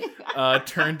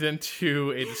turned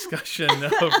into a discussion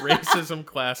of racism,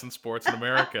 class, and sports in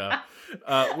America,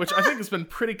 which I think has been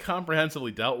pretty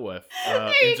comprehensively dealt with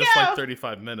in just like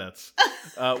 35 minutes.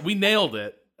 We nailed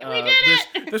it. We did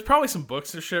it. There's probably some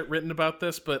books or shit written about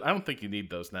this, but I don't think you need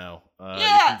those now. You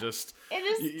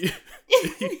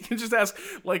can just ask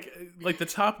like the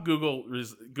top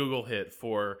Google hit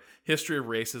for history of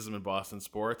racism in Boston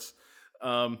sports.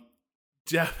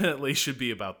 Definitely should be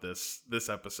about this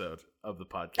episode of the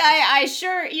podcast. I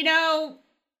sure,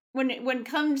 when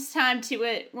comes time to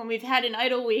it, when we've had an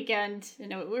idle weekend,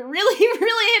 we're really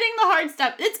hitting the hard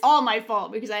stuff. It's all my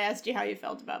fault because I asked you how you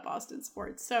felt about Boston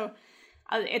sports. So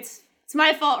it's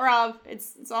my fault, Rob.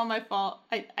 It's all my fault.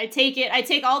 I take it. I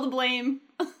take all the blame.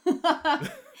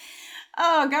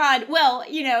 Oh God. Well,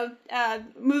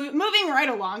 moving right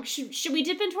along. Should we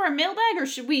dip into our mailbag, or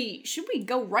should we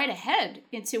go right ahead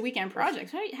into weekend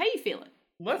projects? How you feeling?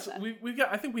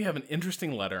 I think we have an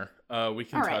interesting letter we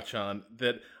can touch on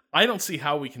that. I don't see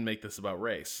how we can make this about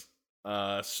race.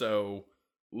 So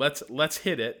let's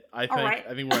hit it. I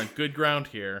think we're on good ground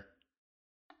here.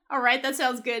 All right, that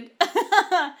sounds good.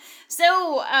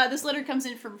 So this letter comes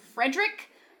in from Frederick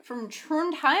from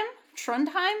Trondheim,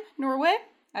 Norway.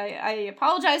 I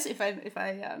apologize if I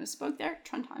misspoke there.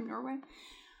 Trondheim, Norway.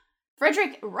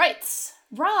 Frederick writes,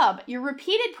 Rob, your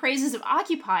repeated praises of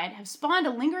Occupied have spawned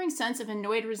a lingering sense of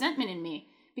annoyed resentment in me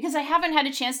because I haven't had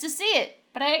a chance to see it.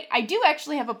 But I do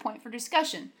actually have a point for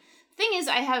discussion. Thing is,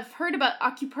 I have heard about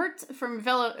Occupert from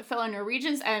fellow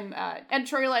Norwegians. I'm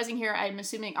editorializing here. I'm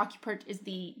assuming Occupert is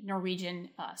the Norwegian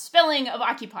spelling of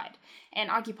Occupied. And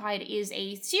Occupied is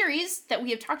a series that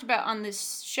we have talked about on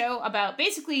this show about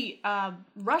basically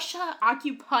Russia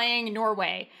occupying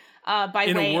Norway by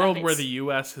in way a world of where the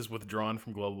U.S. has withdrawn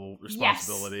from global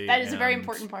responsibility. Yes, that is a very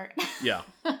important part. Yeah.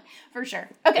 For sure.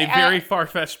 Okay. A very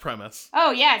far-fetched premise.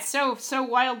 Oh, yeah, it's so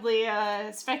wildly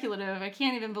speculative. I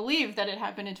can't even believe that it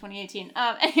happened in 2018.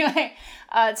 Anyway,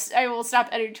 I will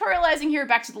stop editorializing here.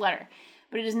 Back to the letter.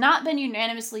 But it has not been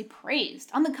unanimously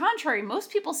praised. On the contrary,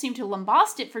 most people seem to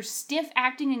lambast it for stiff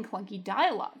acting and clunky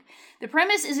dialogue. The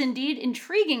premise is indeed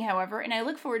intriguing, however, and I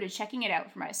look forward to checking it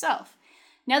out for myself.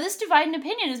 Now, this divide in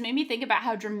opinion has made me think about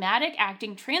how dramatic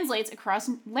acting translates across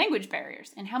language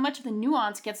barriers and how much of the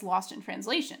nuance gets lost in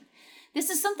translation. This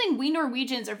is something we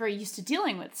Norwegians are very used to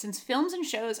dealing with, since films and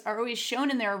shows are always shown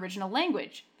in their original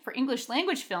language. For English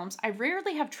language films, I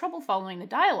rarely have trouble following the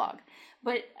dialogue,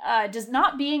 but does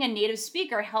not being a native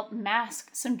speaker help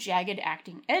mask some jagged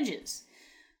acting edges?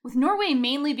 With Norway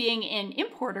mainly being an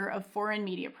importer of foreign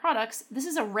media products, this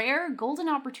is a rare, golden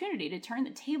opportunity to turn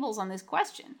the tables on this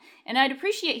question, and I'd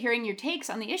appreciate hearing your takes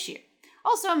on the issue.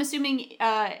 Also, I'm assuming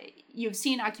you've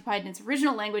seen Occupied in its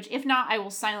original language. If not, I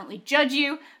will silently judge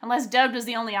you, unless dubbed is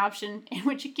the only option, in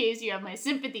which case you have my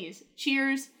sympathies.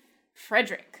 Cheers,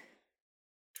 Frederick.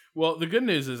 Well, the good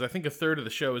news is I think a third of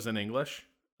the show is in English.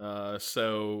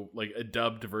 So, like, a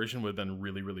dubbed version would have been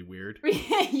really, really weird.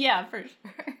 Yeah, for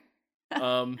sure.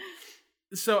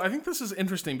 So I think this is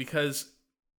interesting because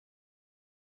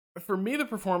for me, the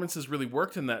performances really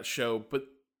worked in that show, but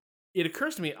it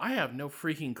occurs to me, I have no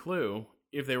freaking clue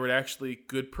if they were actually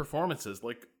good performances.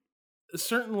 Like,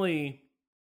 certainly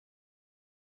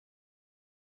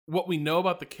what we know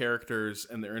about the characters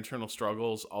and their internal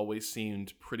struggles always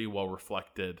seemed pretty well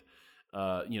reflected,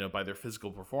 by their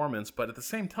physical performance. But at the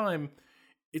same time,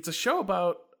 it's a show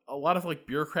about a lot of like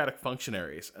bureaucratic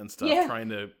functionaries and stuff trying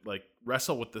to like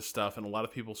wrestle with this stuff, and a lot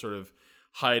of people sort of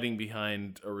hiding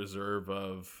behind a reserve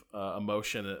of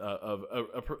emotion,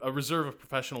 a reserve of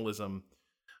professionalism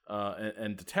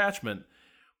and detachment.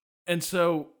 And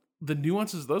so the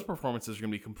nuances of those performances are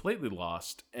going to be completely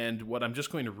lost. And what I'm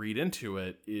just going to read into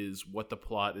it is what the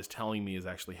plot is telling me is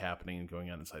actually happening and going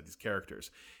on inside these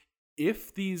characters.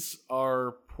 If these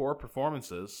are poor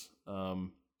performances,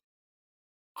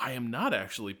 I am not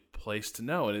actually placed to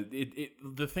know. And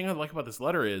the thing I like about this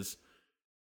letter is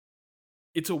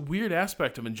it's a weird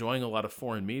aspect of enjoying a lot of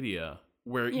foreign media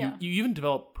where you even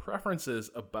develop preferences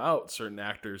about certain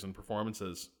actors and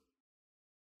performances,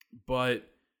 but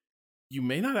you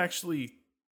may not actually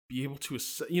be able to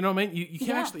assess, you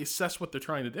can't actually assess what they're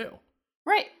trying to do.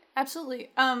 Right.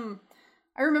 Absolutely.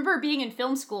 I remember being in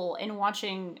film school and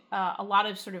watching a lot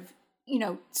of sort of,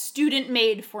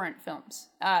 student-made foreign films.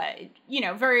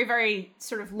 Very, very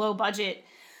sort of low-budget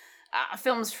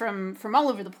films from all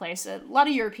over the place. A lot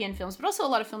of European films, but also a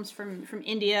lot of films from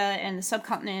India and the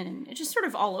subcontinent, and it just sort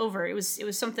of all over. It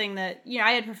was something that,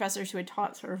 I had professors who had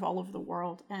taught sort of all over the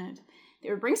world, and they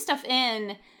would bring stuff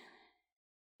in,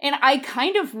 and I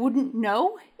kind of wouldn't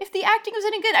know if the acting was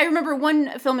any good. I remember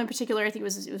one film in particular, I think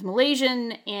it was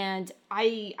Malaysian, and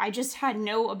I just had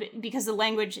because the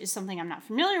language is something I'm not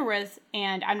familiar with,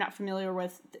 and I'm not familiar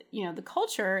with, the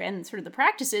culture and sort of the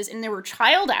practices, and there were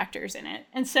child actors in it.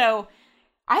 And so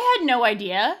I had no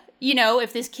idea,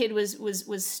 if this kid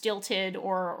was stilted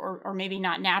or maybe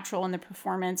not natural in the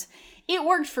performance. It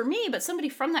worked for me, but somebody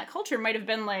from that culture might have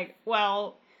been like,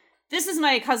 well, this is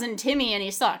my cousin Timmy and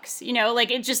he sucks.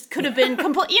 It just could have been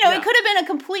complete, it could have been a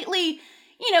completely,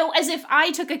 as if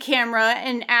I took a camera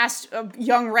and asked a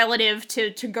young relative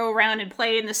to go around and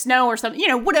play in the snow or something,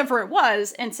 whatever it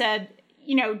was, and said,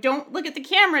 don't look at the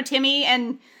camera, Timmy.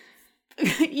 And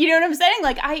you know what I'm saying?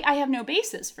 Like, I have no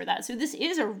basis for that. So this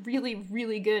is a really,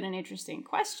 really good and interesting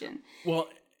question. Well,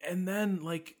 and then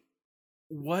like,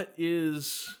 what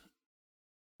is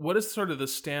sort of the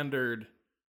standard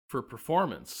for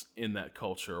performance in that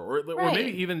culture, or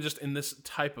maybe even just in this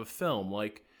type of film?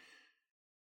 Like,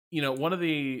 one of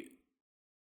the,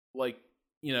 like,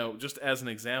 just as an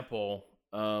example,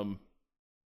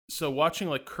 so watching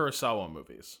like Kurosawa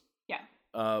movies,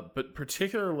 but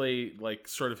particularly like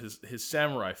sort of his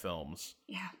samurai films,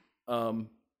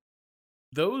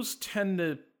 those tend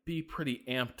to be pretty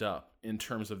amped up in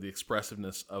terms of the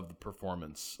expressiveness of the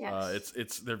performance.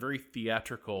 They're very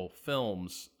theatrical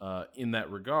films in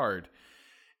that regard.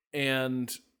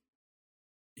 And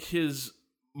his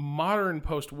modern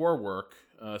post-war work,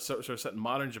 sort of set in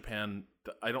modern Japan,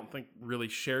 I don't think really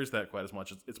shares that quite as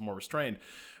much. It's more restrained.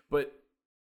 But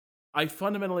I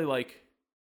fundamentally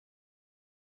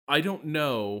I don't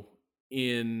know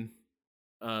in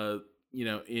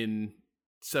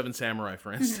Seven Samurai,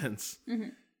 for instance,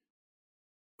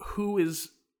 who is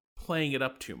playing it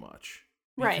up too much.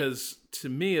 Because to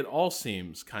me, it all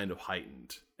seems kind of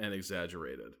heightened and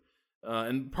exaggerated.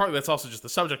 and partly that's also just the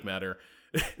subject matter.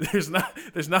 There's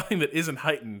nothing that isn't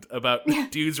heightened about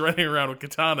dudes running around with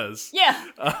katanas.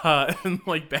 Yeah. And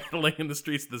like battling in the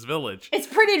streets of this village. It's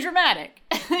pretty dramatic.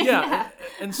 Yeah.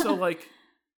 And so like,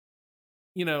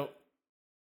 you know,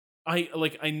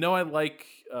 I know I like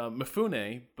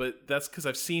Mifune, but that's because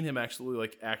I've seen him actually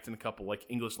like act in a couple like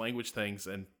English language things,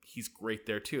 and he's great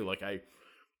there too. Like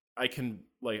I can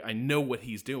like I know what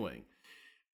he's doing.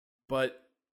 But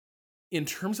in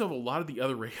terms of a lot of the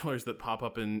other regulars that pop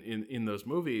up in those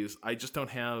movies, I just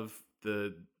don't have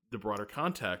the broader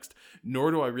context,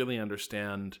 nor do I really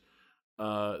understand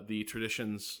the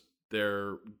traditions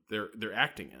they're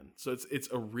acting in. So it's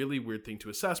a really weird thing to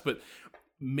assess. But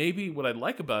maybe what I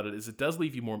like about it is it does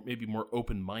leave you more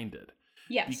open-minded.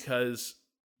 Yes. Because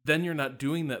then you're not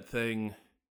doing that thing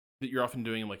that you're often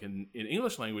doing like in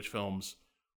English language films,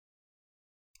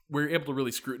 where you're able to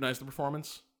really scrutinize the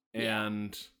performance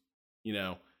and, you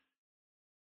know,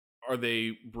 are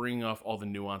they bringing off all the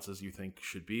nuances you think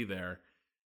should be there?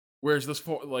 Whereas those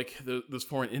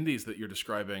foreign indies that you're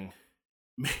describing,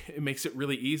 it makes it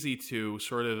really easy to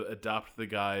sort of adopt the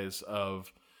guise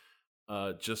of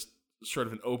just sort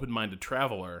of an open-minded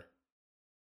traveler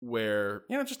where,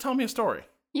 you know, just tell me a story.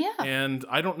 Yeah. And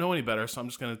I don't know any better, so I'm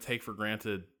just going to take for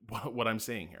granted what I'm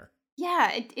seeing here.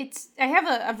 Yeah, it's. I have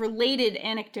a related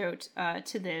anecdote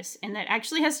to this, and that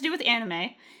actually has to do with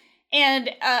anime. And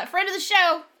a friend of the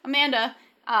show, Amanda,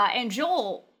 and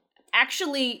Joel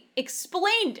actually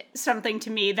explained something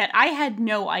to me that I had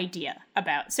no idea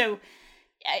about. So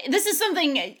this is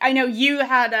something I know you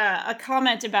had a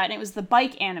comment about, and it was the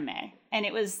bike anime. And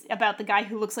it was about the guy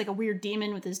who looks like a weird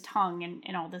demon with his tongue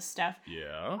and all this stuff.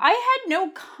 Yeah. I had no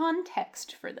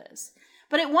context for this.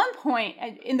 But at one point,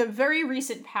 in the very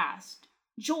recent past,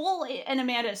 Joel and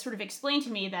Amanda sort of explained to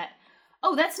me that,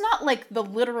 oh, that's not like the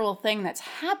literal thing that's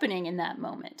happening in that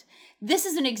moment. This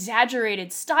is an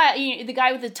exaggerated style. You know, the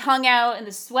guy with the tongue out and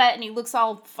the sweat, and he looks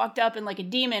all fucked up and like a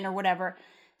demon or whatever.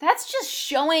 That's just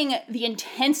showing the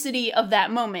intensity of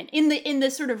that moment. In the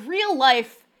sort of real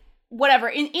life, whatever,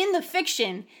 in the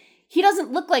fiction, he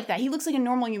doesn't look like that. He looks like a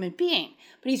normal human being.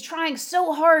 But he's trying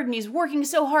so hard and he's working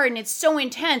so hard and it's so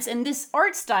intense. And this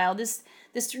art style, this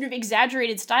sort of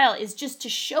exaggerated style is just to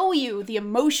show you the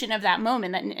emotion of that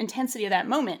moment, that intensity of that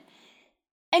moment.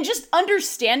 And just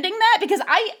understanding that, because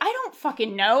I don't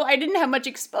fucking know. I didn't have much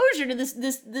exposure to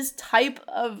this type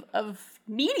of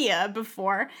media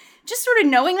before. Just sort of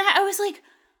knowing that, I was like,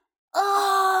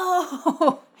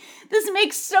 oh, this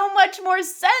makes so much more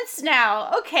sense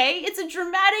now. Okay, it's a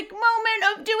dramatic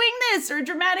moment of doing this or a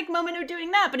dramatic moment of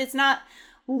doing that, but it's not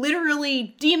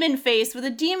literally demon face with a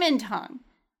demon tongue.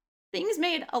 Things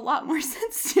made a lot more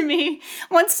sense to me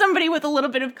once somebody with a little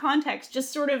bit of context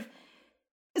just sort of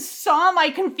saw my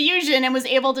confusion and was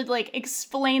able to like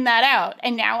explain that out.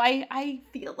 And now I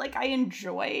feel like I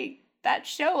enjoy that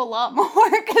show a lot more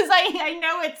because I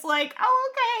know it's like,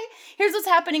 oh, okay, here's what's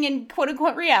happening in quote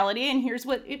unquote reality and here's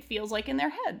what it feels like in their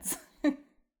heads.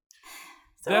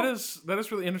 So, that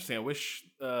is really interesting. I wish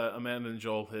Amanda and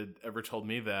Joel had ever told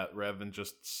me that rather than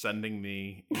just sending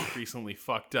me increasingly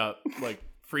fucked up like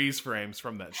freeze frames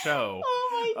from that show.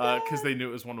 Oh my God. Because they knew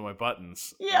it was one of my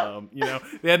buttons. Yeah. You know,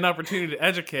 they had an opportunity to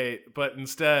educate, but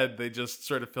instead they just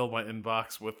sort of filled my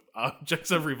inbox with objects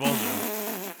of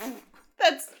revulsion.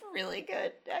 That's really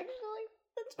good, actually.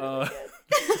 That's really good.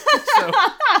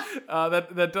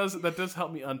 So that does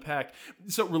help me unpack.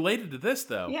 So related to this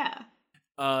though,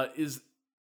 is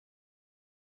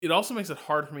it also makes it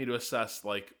hard for me to assess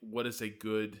like what is a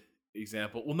good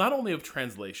example. Well, not only of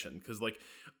translation, because like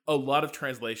a lot of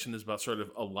translation is about sort of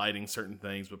eliding certain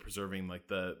things but preserving like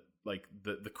the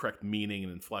correct meaning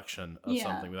and inflection of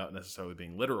something without necessarily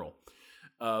being literal.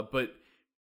 But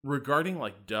regarding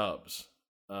like dubs,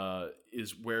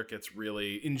 is where it gets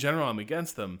really, in general, I'm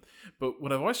against them. But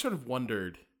what I've always sort of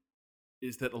wondered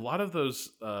is that a lot of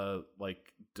those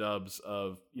like dubs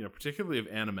of, you know, particularly of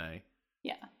anime,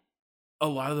 a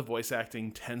lot of the voice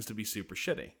acting tends to be super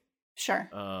shitty. Sure.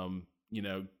 You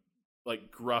know,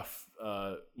 like gruff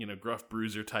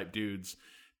bruiser type dudes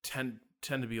tend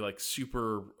to be like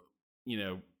super, you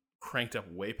know, cranked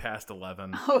up way past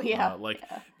 11. Oh yeah.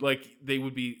 Like they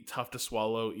would be tough to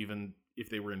swallow even if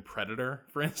they were in Predator,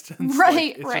 for instance.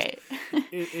 Right, like, right.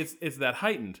 It's that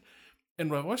heightened. And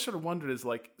what I've always sort of wondered is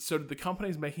like, so did the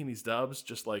companies making these dubs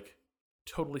just like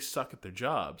totally suck at their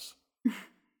jobs?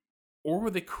 Or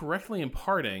were they correctly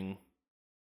imparting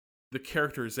the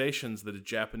characterizations that a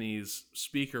Japanese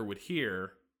speaker would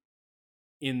hear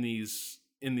in these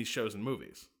shows and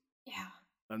movies? Yeah.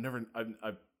 I've never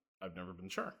been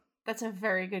sure. That's a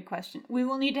very good question. We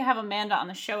will need to have Amanda on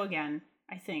the show again,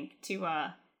 I think, to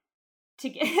to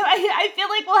get, I feel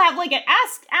like we'll have like an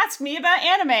ask me about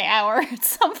anime hour at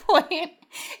some point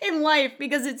in life,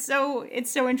 because it's so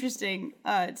interesting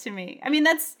to me. I mean,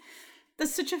 that's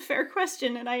such a fair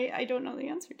question, and I don't know the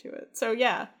answer to it. So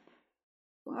yeah.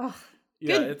 Ugh.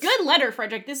 Yeah, good letter,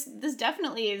 Frederick. This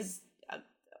definitely is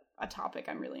a topic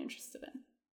I'm really interested in.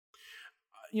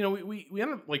 You know, we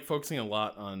end up like focusing a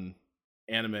lot on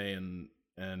anime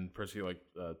and particularly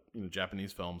like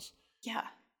Japanese films. Yeah.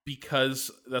 Because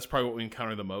that's probably what we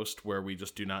encounter the most, where we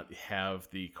just do not have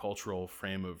the cultural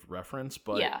frame of reference.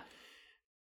 But yeah.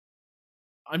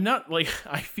 I'm not like,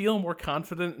 I feel more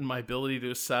confident in my ability to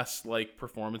assess like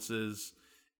performances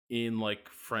in like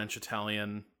French,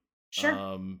 Italian.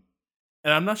 Sure.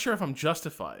 And I'm not sure if I'm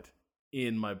justified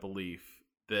in my belief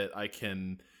that I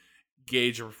can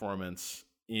gauge a performance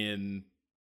in,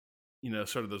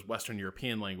 sort of those Western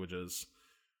European languages,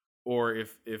 or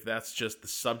if that's just the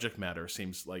subject matter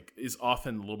is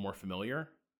often a little more familiar,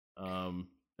 and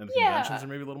the conventions are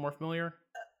maybe a little more familiar.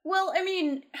 Well, I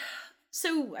mean,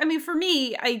 for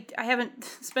me, I haven't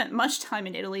spent much time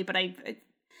in Italy, but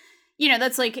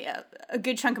that's like a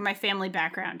good chunk of my family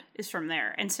background is from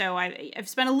there. And so I've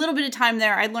spent a little bit of time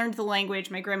there. I learned the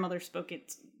language. My grandmother spoke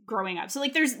it growing up. So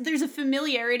like there's a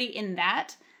familiarity in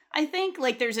that. I think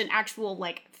like there's an actual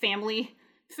like family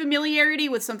familiarity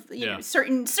with some,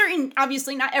 certain,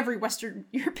 obviously not every Western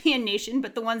European nation,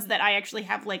 but the ones that I actually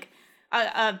have like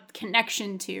a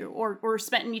connection to or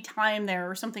spent any time there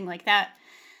or something like that.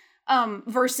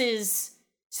 Versus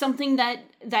something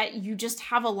that you just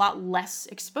have a lot less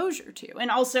exposure to. And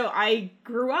also I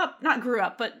not grew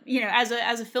up, but as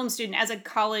a film student, as a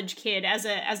college kid,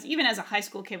 even as a high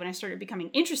school kid, when I started becoming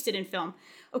interested in film,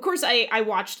 of course I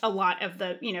watched a lot of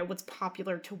the, what's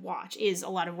popular to watch is a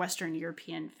lot of Western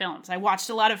European films. I watched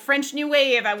a lot of French New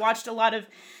Wave. I watched a lot of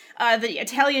the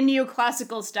Italian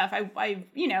neoclassical stuff. I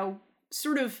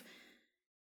sort of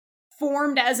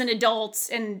formed as an adult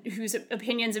and whose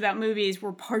opinions about movies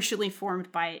were partially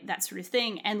formed by that sort of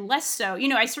thing, and less so.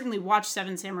 I certainly watched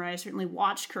Seven Samurai. I certainly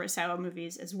watched Kurosawa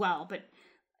movies as well, but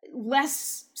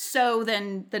less so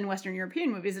than Western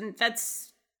European movies. And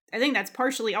I think that's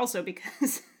partially also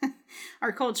because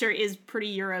our culture is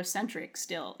pretty Eurocentric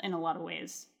still in a lot of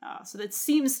ways. So that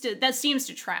seems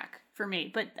to track for me,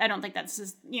 but I don't think that's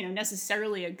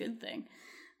necessarily a good thing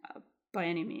by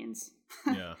any means.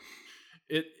 Yeah.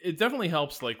 It definitely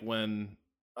helps, like, when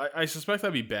I suspect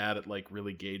I'd be bad at like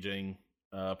really gauging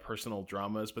personal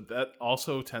dramas, but that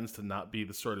also tends to not be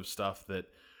the sort of stuff that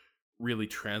really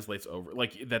translates over,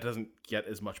 like that doesn't get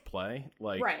as much play.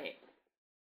 Like, right.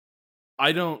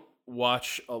 I don't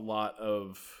watch a lot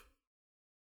of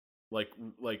like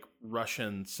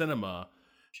Russian cinema,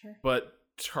 sure, but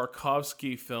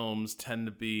Tarkovsky films tend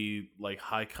to be like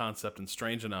high concept and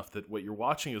strange enough that what you're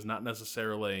watching is not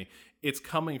necessarily, it's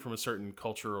coming from a certain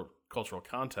cultural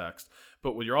context,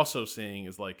 but what you're also seeing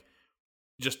is like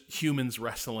just humans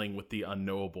wrestling with the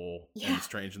unknowable and the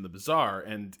strange and the bizarre.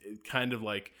 And it kind of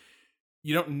like,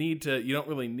 you don't need to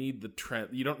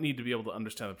be able to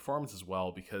understand the performance as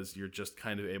well, because you're just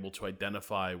kind of able to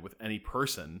identify with any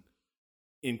person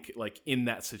in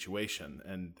that situation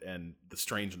and the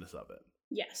strangeness of it.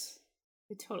 Yes,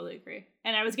 I totally agree.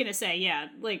 And I was going to say,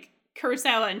 like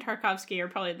Kurosawa and Tarkovsky are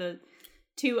probably the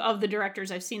two of the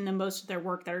directors I've seen the most of their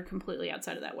work that are completely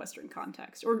outside of that Western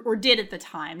context, or did at the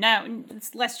time. Now,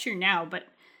 it's less true now, but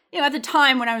at the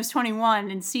time when I was 21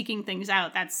 and seeking things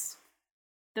out,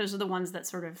 those are the ones that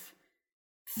sort of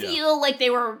feel like they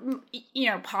were,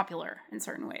 popular in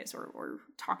certain ways or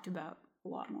talked about a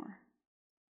lot more.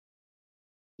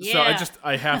 Yeah.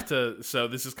 So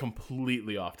this is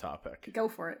completely off topic. Go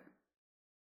for it.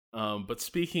 But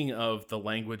speaking of the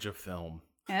language of film.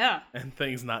 Yeah. And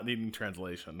things not needing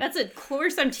translation. That's a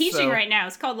course I'm teaching right now.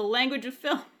 It's called The Language of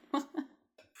Film.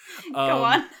 Go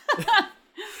on.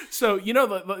 So,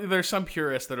 there's some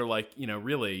purists that are like,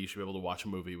 really, you should be able to watch a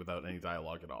movie without any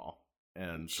dialogue at all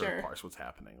and sort of parse what's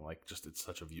happening. Like, just it's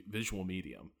such a visual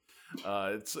medium.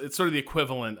 It's sort of the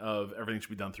equivalent of everything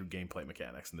should be done through gameplay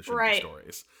mechanics and there shouldn't be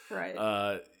stories.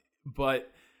 Right.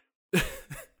 But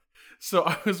so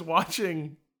I was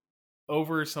watching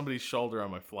over somebody's shoulder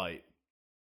on my flight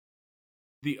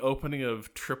the opening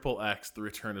of XXX, The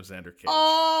Return of Xander Cage.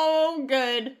 Oh,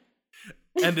 good.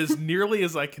 And as nearly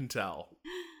as I can tell,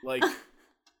 like,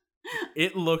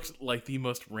 it looked like the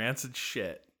most rancid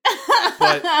shit.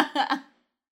 But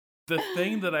the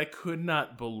thing that I could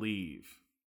not believe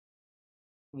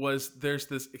was there's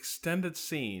this extended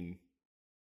scene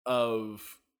of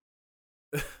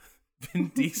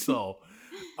Vin Diesel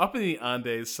up in the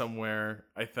Andes somewhere,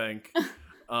 I think,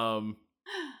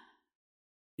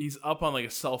 he's up on like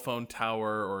a cell phone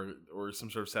tower or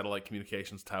some sort of satellite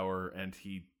communications tower, and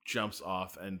he jumps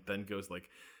off and then goes like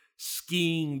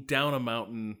skiing down a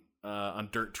mountain on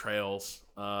dirt trails,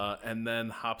 and then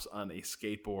hops on a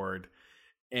skateboard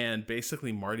and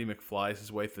basically Marty McFly's his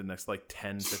way through the next like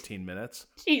 10-15 minutes.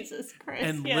 Jesus Christ.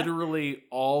 And literally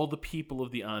all the people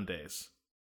of the Andes,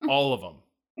 all of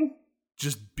them,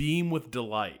 just beam with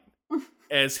delight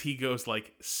as he goes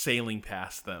like sailing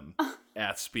past them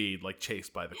at speed, like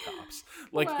chased by the cops.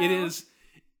 Like wow. it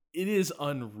is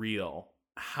unreal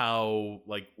how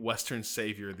like Western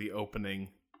Savior the opening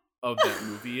of that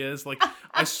movie is. Like,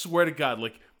 I swear to God,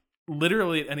 like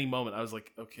literally at any moment I was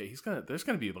like, okay, there's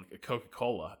gonna be like a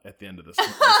Coca-Cola at the end of this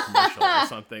commercial or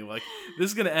something. Like, this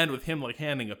is gonna end with him like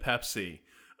handing a Pepsi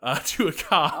to a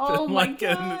cop, and like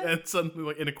and suddenly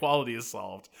like inequality is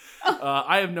solved.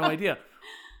 I have no idea.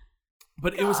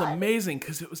 But it was amazing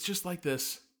because it was just like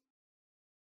this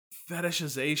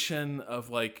fetishization of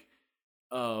like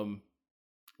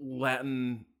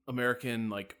Latin American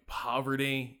like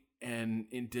poverty and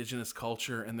indigenous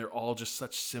culture, and they're all just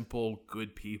such simple,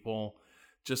 good people,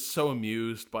 just so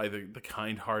amused by the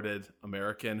kind-hearted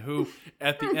American who,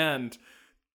 at the end,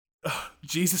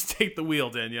 Jesus, take the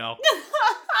wheel, Danielle.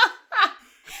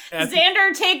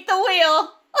 Xander, take the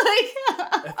wheel.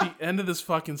 At the end of this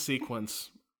fucking sequence,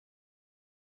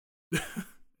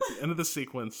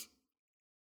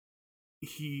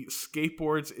 he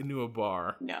skateboards into a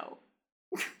bar. No.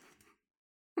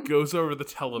 Goes over the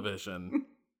television,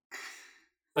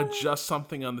 adjusts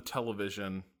something on the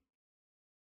television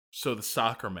so the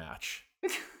soccer match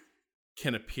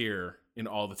can appear in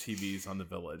all the TVs on the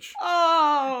village.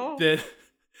 Oh.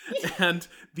 And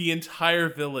the entire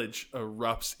village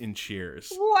erupts in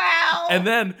cheers. Wow. And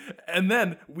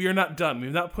then we are not done.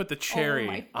 We've not put the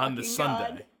cherry on the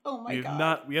sundae. Oh my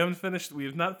God. We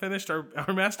have not finished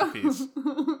our masterpiece.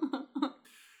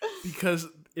 Because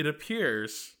it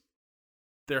appears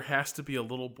there has to be a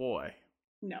little boy.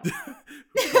 No.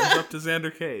 Who comes up to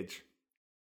Xander Cage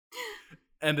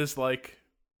and is like,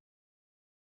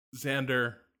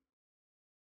 Xander,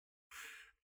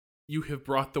 you have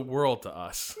brought the world to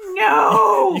us.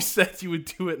 No! You said you would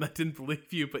do it and I didn't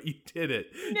believe you, but you did it.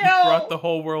 No! You brought the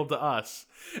whole world to us.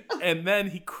 And then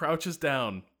he crouches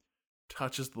down,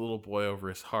 touches the little boy over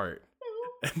his heart,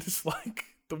 and is like,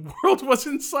 the world was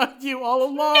inside you all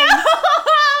along. No!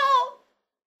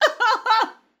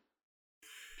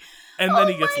 And then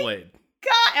he gets laid.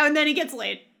 God! And then he gets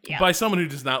laid. Yeah. By someone who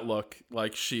does not look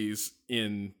like she's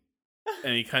in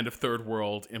any kind of third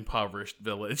world impoverished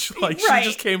village. Like, she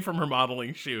just came from her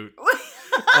modeling shoot.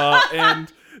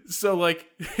 And so, like,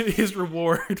 his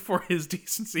reward for his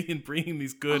decency in bringing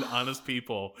these good, honest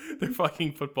people their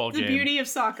fucking football game. The beauty of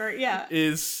soccer, yeah.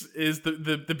 Is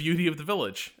the beauty of the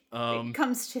village. It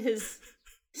comes to his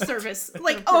service.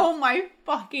 Like, oh my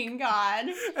fucking God.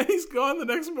 And he's gone the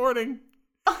next morning.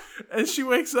 And she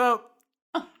wakes up.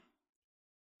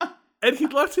 And he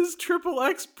left his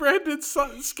XXX branded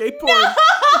skateboard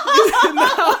in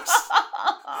the house.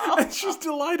 And she's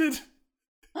delighted.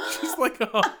 She's like,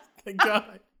 oh, thank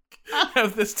God. I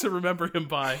have this to remember him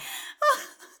by.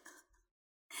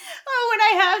 Oh, when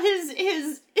I have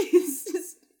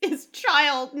his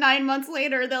child 9 months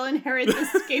later, they'll inherit this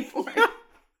skateboard.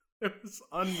 It was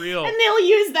unreal. And they'll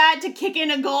use that to kick in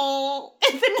a goal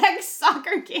at the next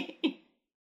soccer game.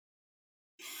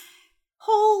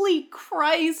 Holy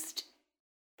Christ.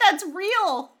 That's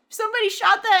real. Somebody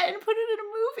shot that and put it in a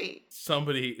movie.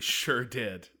 Somebody sure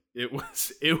did. It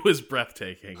was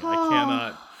breathtaking. I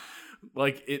cannot,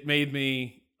 like, it made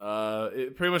me,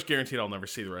 it pretty much guaranteed I'll never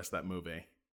see the rest of that movie.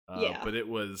 But it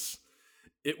was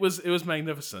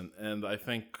magnificent, and I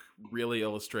think really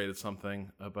illustrated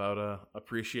something about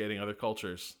appreciating other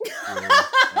cultures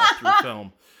through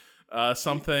film.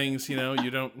 Some things, you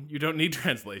don't need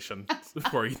translation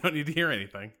for. You don't need to hear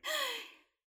anything.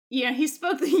 Yeah, he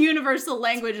spoke the universal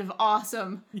language of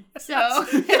awesome, so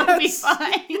it'll be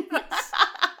fine. Yes.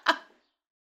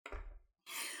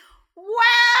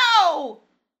 Wow!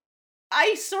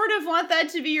 I sort of want that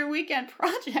to be your weekend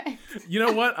project. You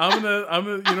know what? I'm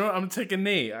gonna take a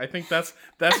knee. I think that's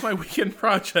my weekend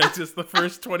project. Is the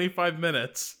first 25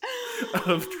 minutes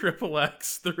of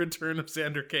XXX: The Return of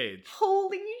Xander Cage.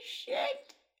 Holy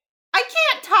shit! I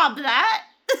can't top that.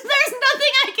 There's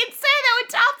nothing I can say that would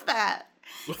top that.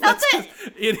 Well,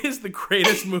 it is the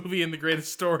greatest movie and the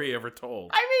greatest story ever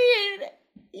told. I mean,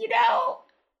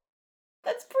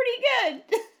 that's pretty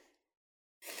good.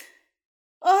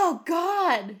 Oh,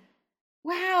 God.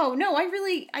 Wow. No,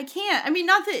 I can't. I mean,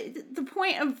 not that the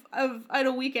point of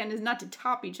Idle Weekend is not to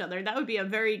top each other. That would be a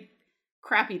very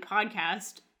crappy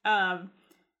podcast.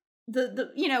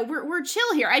 we're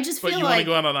chill here. I just feel like... But you want to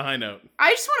go out on a high note.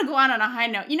 I just want to go out on a high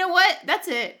note. You know what? That's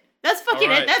it. That's fucking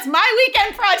right. it. That's my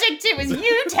weekend project too, is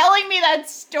you telling me that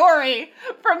story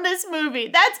from this movie.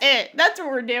 That's it. That's what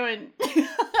we're doing.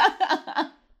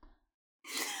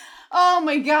 Oh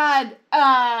my God.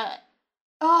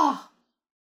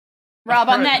 Rob,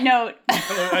 on that note.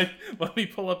 Let me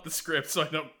pull up the script so I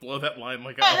don't blow that line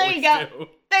like I always do.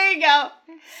 There you go.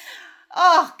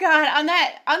 Oh God, on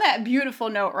that beautiful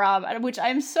note, Rob, which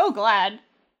I'm so glad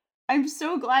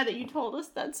that you told us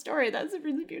that story. That's a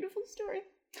really beautiful story.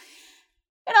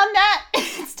 And on that,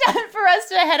 it's time for us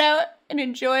to head out and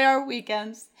enjoy our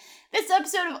weekends. This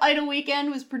episode of Idle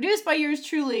Weekend was produced by yours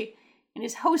truly and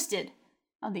is hosted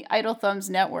on the Idle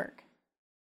Thumbs Network.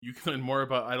 You can learn more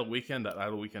about Idle Weekend at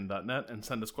idleweekend.net and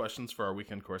send us questions for our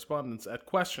weekend correspondence at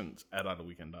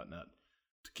questions@idleweekend.net.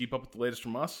 To keep up with the latest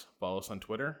from us, follow us on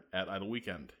Twitter at Idle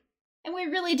Weekend. And we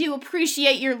really do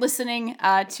appreciate your listening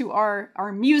to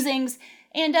our musings.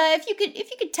 And if you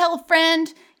could tell a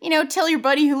friend, tell your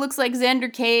buddy who looks like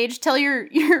Xander Cage, tell your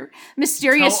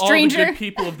mysterious stranger. All the good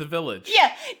people of the village.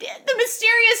 Yeah, the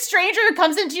mysterious stranger who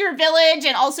comes into your village,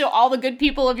 and also all the good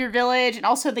people of your village, and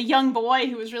also the young boy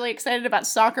who was really excited about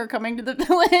soccer coming to the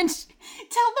village.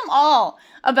 Tell them all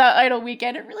about Idle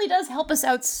Weekend. It really does help us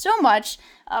out so much.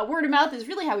 Word of mouth is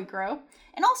really how we grow.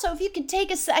 And also, if you could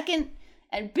take a second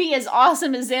and be as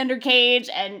awesome as Xander Cage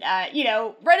and,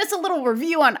 write us a little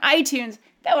review on iTunes,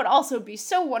 that would also be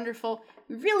so wonderful.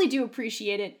 We really do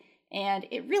appreciate it, and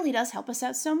it really does help us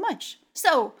out so much.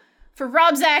 So, for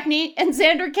Rob Zachney and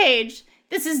Xander Cage,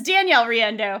 this is Danielle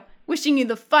Riendo, wishing you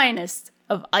the finest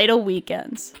of Idle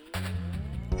Weekends.